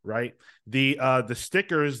 Please. right, the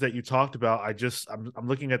stickers that you talked about, I'm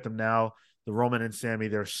looking at them now. The Roman and Sammy,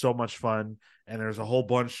 they're so much fun, and there's a whole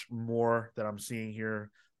bunch more that I'm seeing here.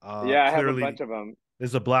 Yeah, I have a bunch Clearly of them.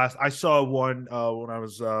 is a blast. I saw one when I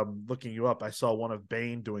was looking you up. I saw one of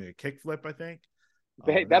Bane doing a kickflip, I think. But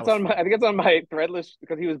That that's was on my. fun. I think it's on my Threadless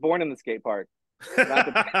because he was born in the skate park. Not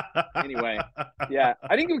the anyway. Yeah,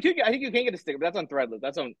 I think you can get a sticker, but that's on Threadless.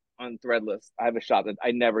 That's on Threadless. I have a shop that I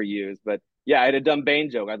never use, but yeah, I had a dumb Bane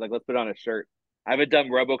joke. I was like, let's put it on a shirt. I have a dumb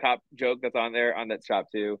RoboCop joke that's on there on that shop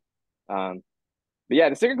too. Um, but yeah,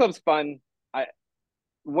 the sticker club's fun. I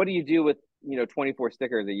What do you do with 24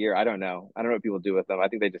 stickers a year? I don't know. I don't know what people do with them. I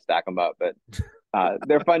think they just stack them up, but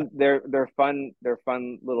they're fun. They're fun. They're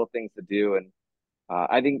fun little things to do, and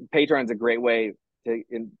I think Patreon's a great way to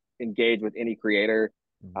engage with any creator.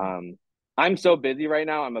 Mhm. Um, I'm so busy right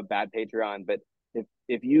now. I'm a bad Patreon, but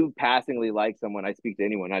if you passingly like someone, I speak to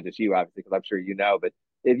anyone, not just you, obviously, because I'm sure you know. But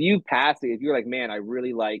if you're like, man, I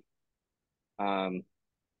really like, um,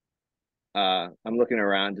 I'm looking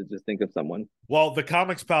around to just think of someone. Well, the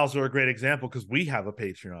Comics Pals are a great example because we have a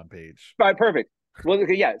Patreon page. Right, perfect. Well,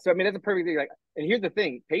 okay, yeah. So I mean, that's a perfect thing. Like, and here's the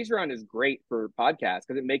thing: Patreon is great for podcasts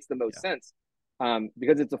because it makes the most Yeah. sense.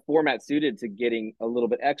 Because it's a format suited to getting a little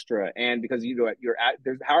bit extra, and because you're at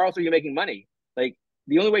there's how else are you making money? Like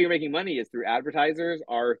the only way you're making money is through advertisers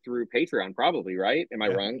or through Patreon, probably, right? Am I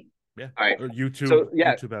Yeah. wrong? Yeah. All right. Or YouTube. So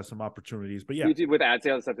yeah, YouTube has some opportunities, but yeah. YouTube with ad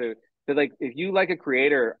sales and stuff too. So like, if you like a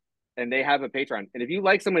creator and they have a Patreon, and if you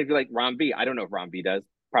like someone, if you like Ron B, I don't know if Ron B does.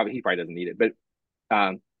 Probably he probably doesn't need it, but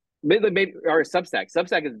maybe or Substack.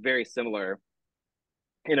 Substack is very similar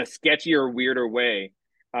in a sketchier, weirder way.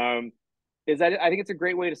 Um, is that I think it's a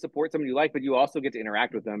great way to support someone you like, but you also get to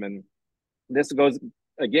interact with them. And this goes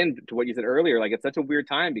again to what you said earlier. Like it's such a weird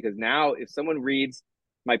time because now if someone reads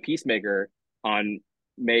my Peacemaker on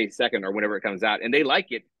May 2nd or whenever it comes out and they like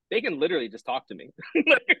it, they can literally just talk to me.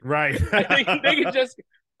 Right. They can just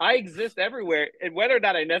I exist everywhere. And whether or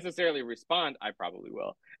not I necessarily respond, I probably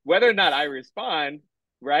will. Whether or not I respond,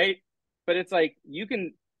 right? But it's like you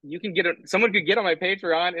can someone could get on my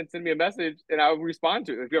Patreon and send me a message and I'll respond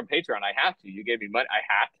to it. If you're on Patreon, I have to. You gave me money, I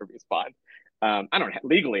have to respond. I don't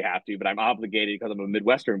legally have to, but I'm obligated because I'm a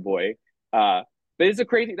Midwestern boy. But it's a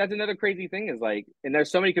crazy. That's another crazy thing is like, and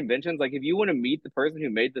there's so many conventions. Like, if you want to meet the person who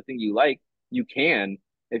made the thing you like, you can.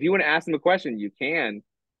 If you want to ask them a question, you can.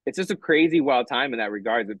 It's just a crazy wild time in that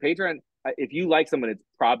regard. But Patreon, if you like someone, it's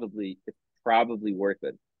probably worth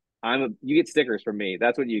it. You get stickers from me.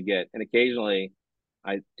 That's what you get, and occasionally,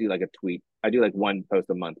 I do like a tweet. I do like one post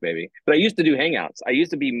a month, maybe. But I used to do Hangouts. I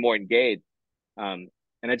used to be more engaged. Um,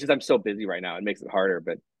 and I'm so busy right now. It makes it harder,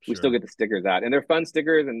 but we still Sure. get the stickers out, and they're fun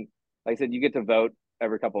stickers. And like I said, you get to vote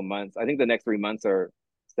every couple of months. I think the next 3 months are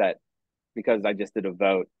set because I just did a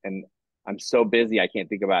vote, and I'm so busy I can't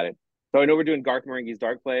think about it. So I know we're doing Garth Marenghi's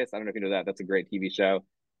Dark Place. I don't know if you know that. That's a great TV show.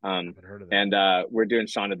 I haven't heard of that. And we're doing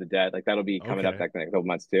Shaun of the Dead. Like that'll be coming up Okay. next couple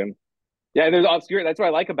months too. Yeah, there's obscure. That's what I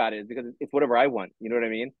like about it is because it's whatever I want. You know what I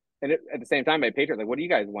mean? And at the same time, my patrons like, what do you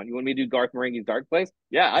guys want? You want me to do Garth Marenghi's Dark Place?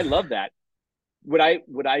 Yeah, I love that. Would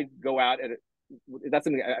I go out at that's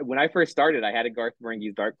something when I first started, I had a Garth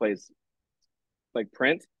Marenghi's Dark Place like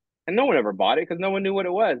print, and no one ever bought it because no one knew what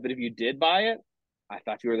it was. But if you did buy it, I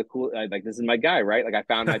thought you were the cool. Like this is my guy, right? Like I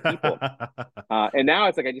found my people. And now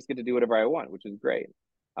it's like I just get to do whatever I want, which is great.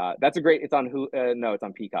 That's a great. It's on no, it's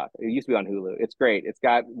on Peacock. It used to be on Hulu. It's great. It's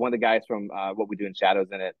got one of the guys from What We Do in Shadows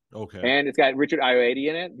in it, Okay. and it's got Richard Ayoade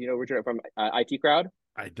in it. You know Richard from IT Crowd.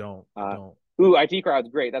 I don't. I Uh, don't. ooh, IT Crowd's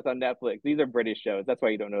great. That's on Netflix. These are British shows. That's why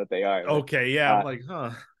you don't know what they are. But Okay. Yeah. I'm uh, like,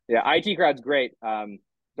 huh. yeah, IT Crowd's great.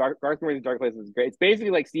 Garth Marenghi's Dark Place is great. It's basically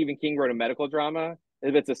like Stephen King wrote a medical drama.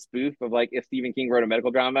 If it's a spoof of like if Stephen King wrote a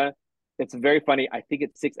medical drama, it's very funny. I think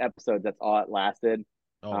it's 6 episodes. That's all it lasted.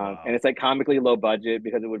 Oh, And wow. it's like comically low budget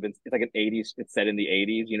because it would have been it's like an 80s. It's set in the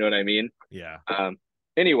 80s. You know what I mean? Yeah.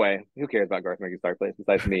 Anyway, who cares about Garth Marenghi's Dark Place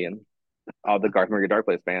besides me and all the Garth Marenghi Dark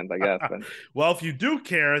Place fans, I guess. But Well, if you do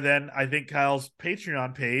care, then I think Kyle's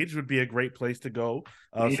Patreon page would be a great place to go,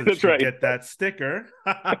 so that that's you can right. get that sticker.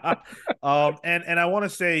 And I want to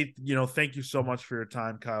say, thank you so much for your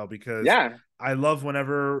time, Kyle, because Yeah, I love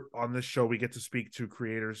whenever on this show we get to speak to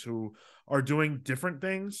creators who are doing different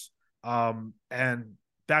things, and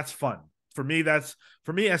that's fun. For me as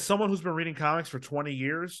someone who's been reading comics for 20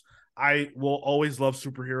 years. I will always love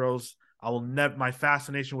superheroes. I will never, my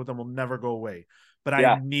fascination with them will never go away, but I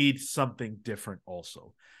yeah, need something different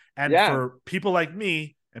also. And yeah. for people like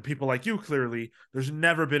me and people like you, clearly, there's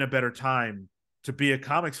never been a better time to be a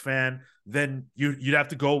comics fan than you'd have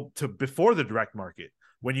to go to before the direct market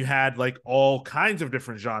when you had like all kinds of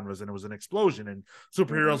different genres and it was an explosion and Mm-hmm.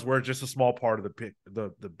 superheroes were just a small part of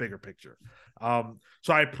the bigger picture.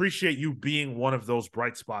 So I appreciate you being one of those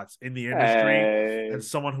bright spots in the industry and Hey.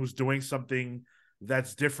 someone who's doing something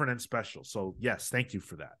that's different and special. So yes, thank you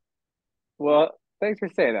for that. Well, thanks for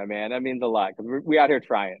saying that, man. That means a lot because we out here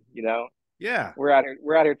trying. You know, Yeah. we're out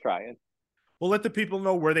here trying. Well, let the people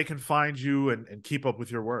know where they can find you and keep up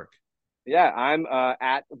with your work. Yeah, I'm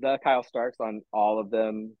at the Kyle Starks on all of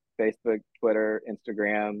them: Facebook, Twitter,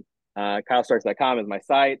 Instagram. KyleStarks.com is my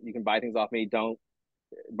site. You can buy things off me. Don't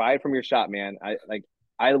buy it from your shop, man.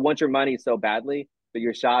 I want your money so badly, but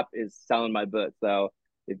your shop is selling my book. So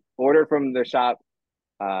order from their shop.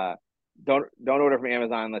 Uh, don't order from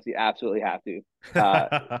Amazon unless you absolutely have to.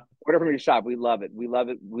 Uh, order from your shop. We love it. We love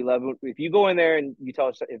it. We love it. If you go in there and you tell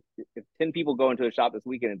us if 10 people go into a shop this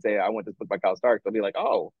weekend and say, I want this book by Kyle Stark, they'll be like,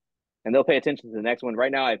 oh, and they'll pay attention to the next one.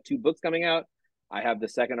 Right now, I have 2 books coming out. I have the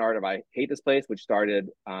second art of I Hate This Place, which started.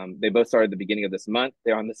 They both started the beginning of this month.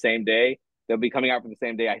 They're on the same day. They'll be coming out for the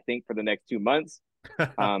same day, I think, for the next 2 months.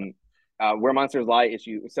 Um, Where Monsters Lie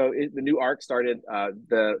issue. So the new arc started.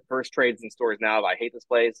 The first trades in stores now. I Hate This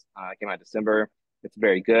Place. Came out in December. It's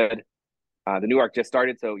very good. The new arc just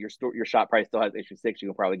started, so your shop price still has issue 6. You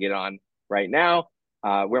can probably get on right now.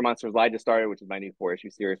 Where Monsters Lie just started, which is my new 4-issue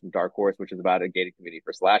series from Dark Horse, which is about a gated community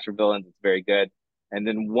for slasher villains. It's very good. And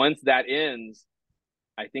then once that ends,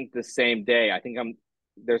 I think the same day.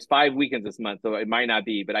 There's 5 weekends this month, so it might not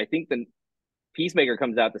be, but I think the Peacemaker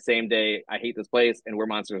comes out the same day I Hate This Place and Where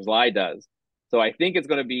Monsters Lie does. So I think it's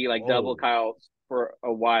going to be like double Kyle for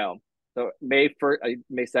a while. So May 2nd,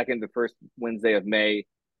 the first Wednesday of May,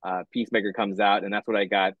 Peacemaker comes out, and that's what I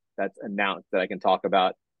got. That's announced that I can talk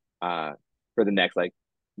about for the next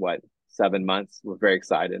 7 months. We're very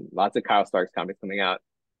excited. Lots of Kyle Starks comics coming out,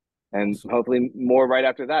 and hopefully more right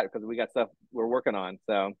after that because we got stuff we're working on.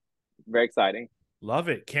 So very exciting. Love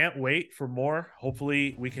it. Can't wait for more.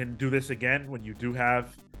 Hopefully we can do this again when you do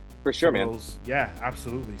have for sure, man. Yeah,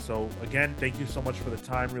 absolutely. So again, thank you so much for the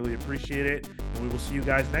time. Really appreciate it. And we will see you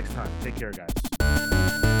guys next time. Take care, guys.